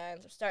go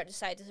and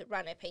decide to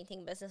run a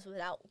painting business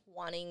without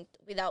wanting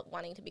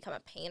to become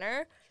a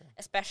painter,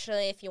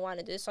 especially if you want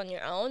to do this on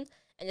your own.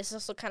 And this is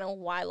also kind of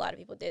why a lot of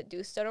people did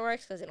do student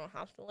works, because they don't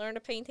have to learn the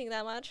painting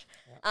that much.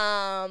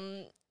 Yeah.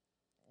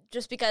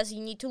 Just because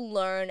you need to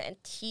learn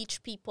and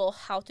teach people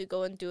how to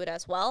go and do it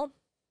as well.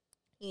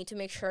 You need to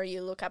make sure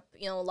you look up,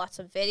 lots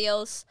of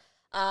videos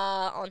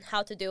on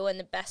how to do it and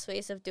the best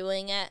ways of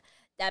doing it.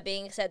 That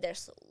being said,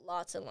 there's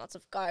lots and lots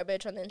of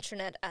garbage on the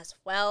internet as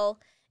well.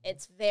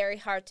 It's very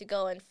hard to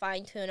go and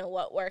fine-tune on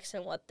what works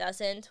and what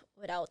doesn't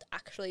without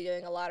actually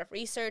doing a lot of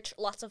research.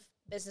 Lots of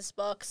business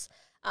books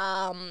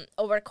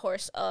over the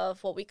course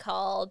of what we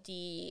call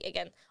the,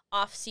 again,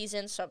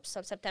 off-season,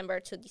 from September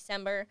to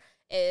December,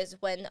 is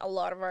when a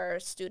lot of our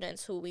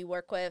students who we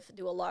work with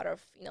do a lot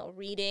of,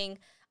 reading.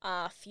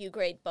 A few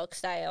great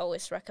books that I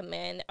always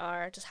recommend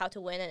are just How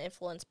to Win and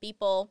Influence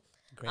People.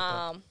 Great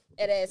book.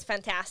 It is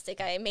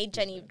fantastic. I made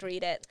Jenny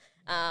read it.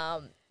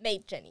 The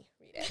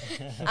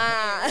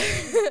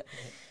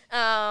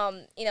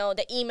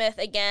E-Myth,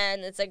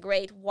 again, it's a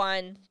great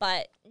one,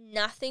 but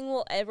nothing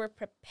will ever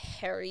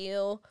prepare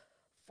you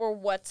for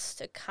what's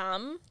to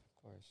come.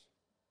 Of course.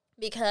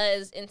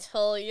 Because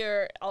until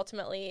you're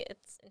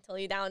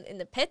down in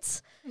the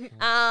pits,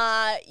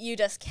 you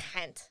just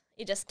can't.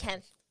 You just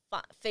can't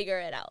figure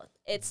it out.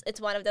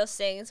 It's one of those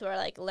things where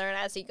like learn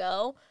as you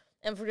go,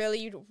 and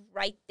really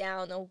write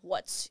down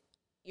what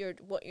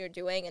you're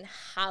doing and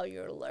how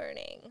you're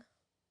learning.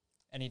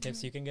 Any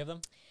tips you can give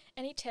them?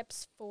 Any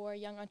tips for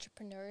young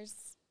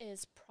entrepreneurs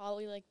is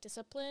probably like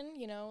discipline.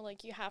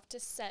 Like you have to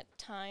set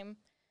time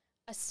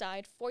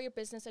aside for your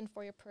business and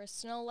for your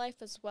personal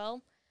life as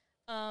well.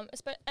 And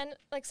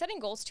like setting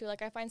goals too.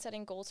 Like I find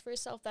setting goals for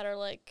yourself that are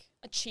like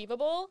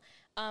achievable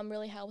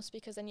really helps,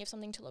 because then you have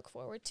something to look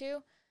forward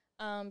to.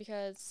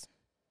 Because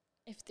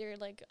if they're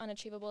like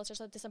unachievable, it's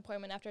just a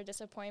disappointment after a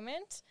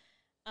disappointment.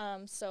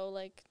 So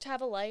like to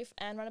have a life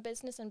and run a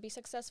business and be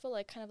successful,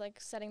 like kind of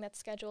like setting that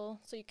schedule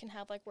so you can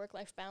have like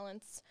work-life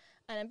balance,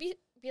 and then be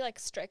like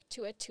strict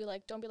to it too.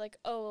 Like don't be like,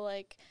 oh,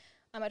 like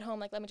I'm at home,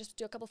 like let me just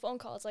do a couple phone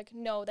calls. Like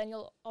no, then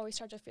you'll always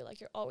start to feel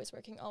like you're always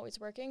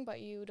working, but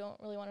you don't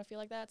really want to feel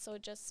like that. So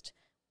just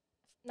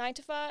 9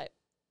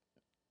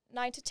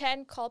 to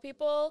 10, call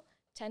people.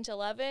 10 to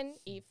 11,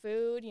 eat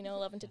food,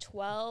 11 to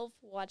 12,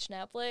 watch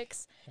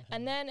Netflix,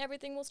 and then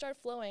everything will start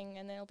flowing,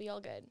 and then it'll be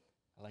all good.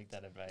 I like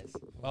that advice.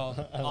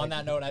 Well, on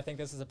that note, I think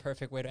this is a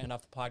perfect way to end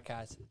off the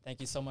podcast. Thank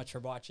you so much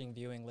for watching,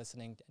 viewing,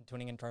 listening, and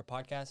tuning into our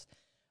podcast.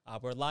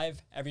 We're live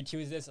every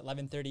Tuesdays,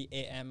 11:30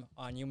 a.m.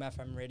 on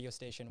UMFM radio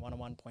station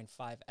 101.5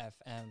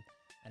 FM.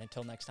 And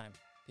until next time,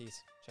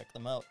 peace. Check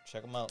them out.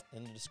 Check them out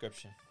in the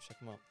description. Check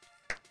them out.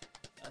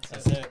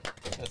 That's it.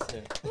 That's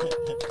it.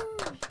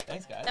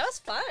 Thanks, guys. That was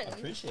fun. I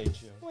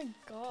appreciate you. Oh my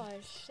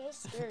gosh, so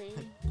scary.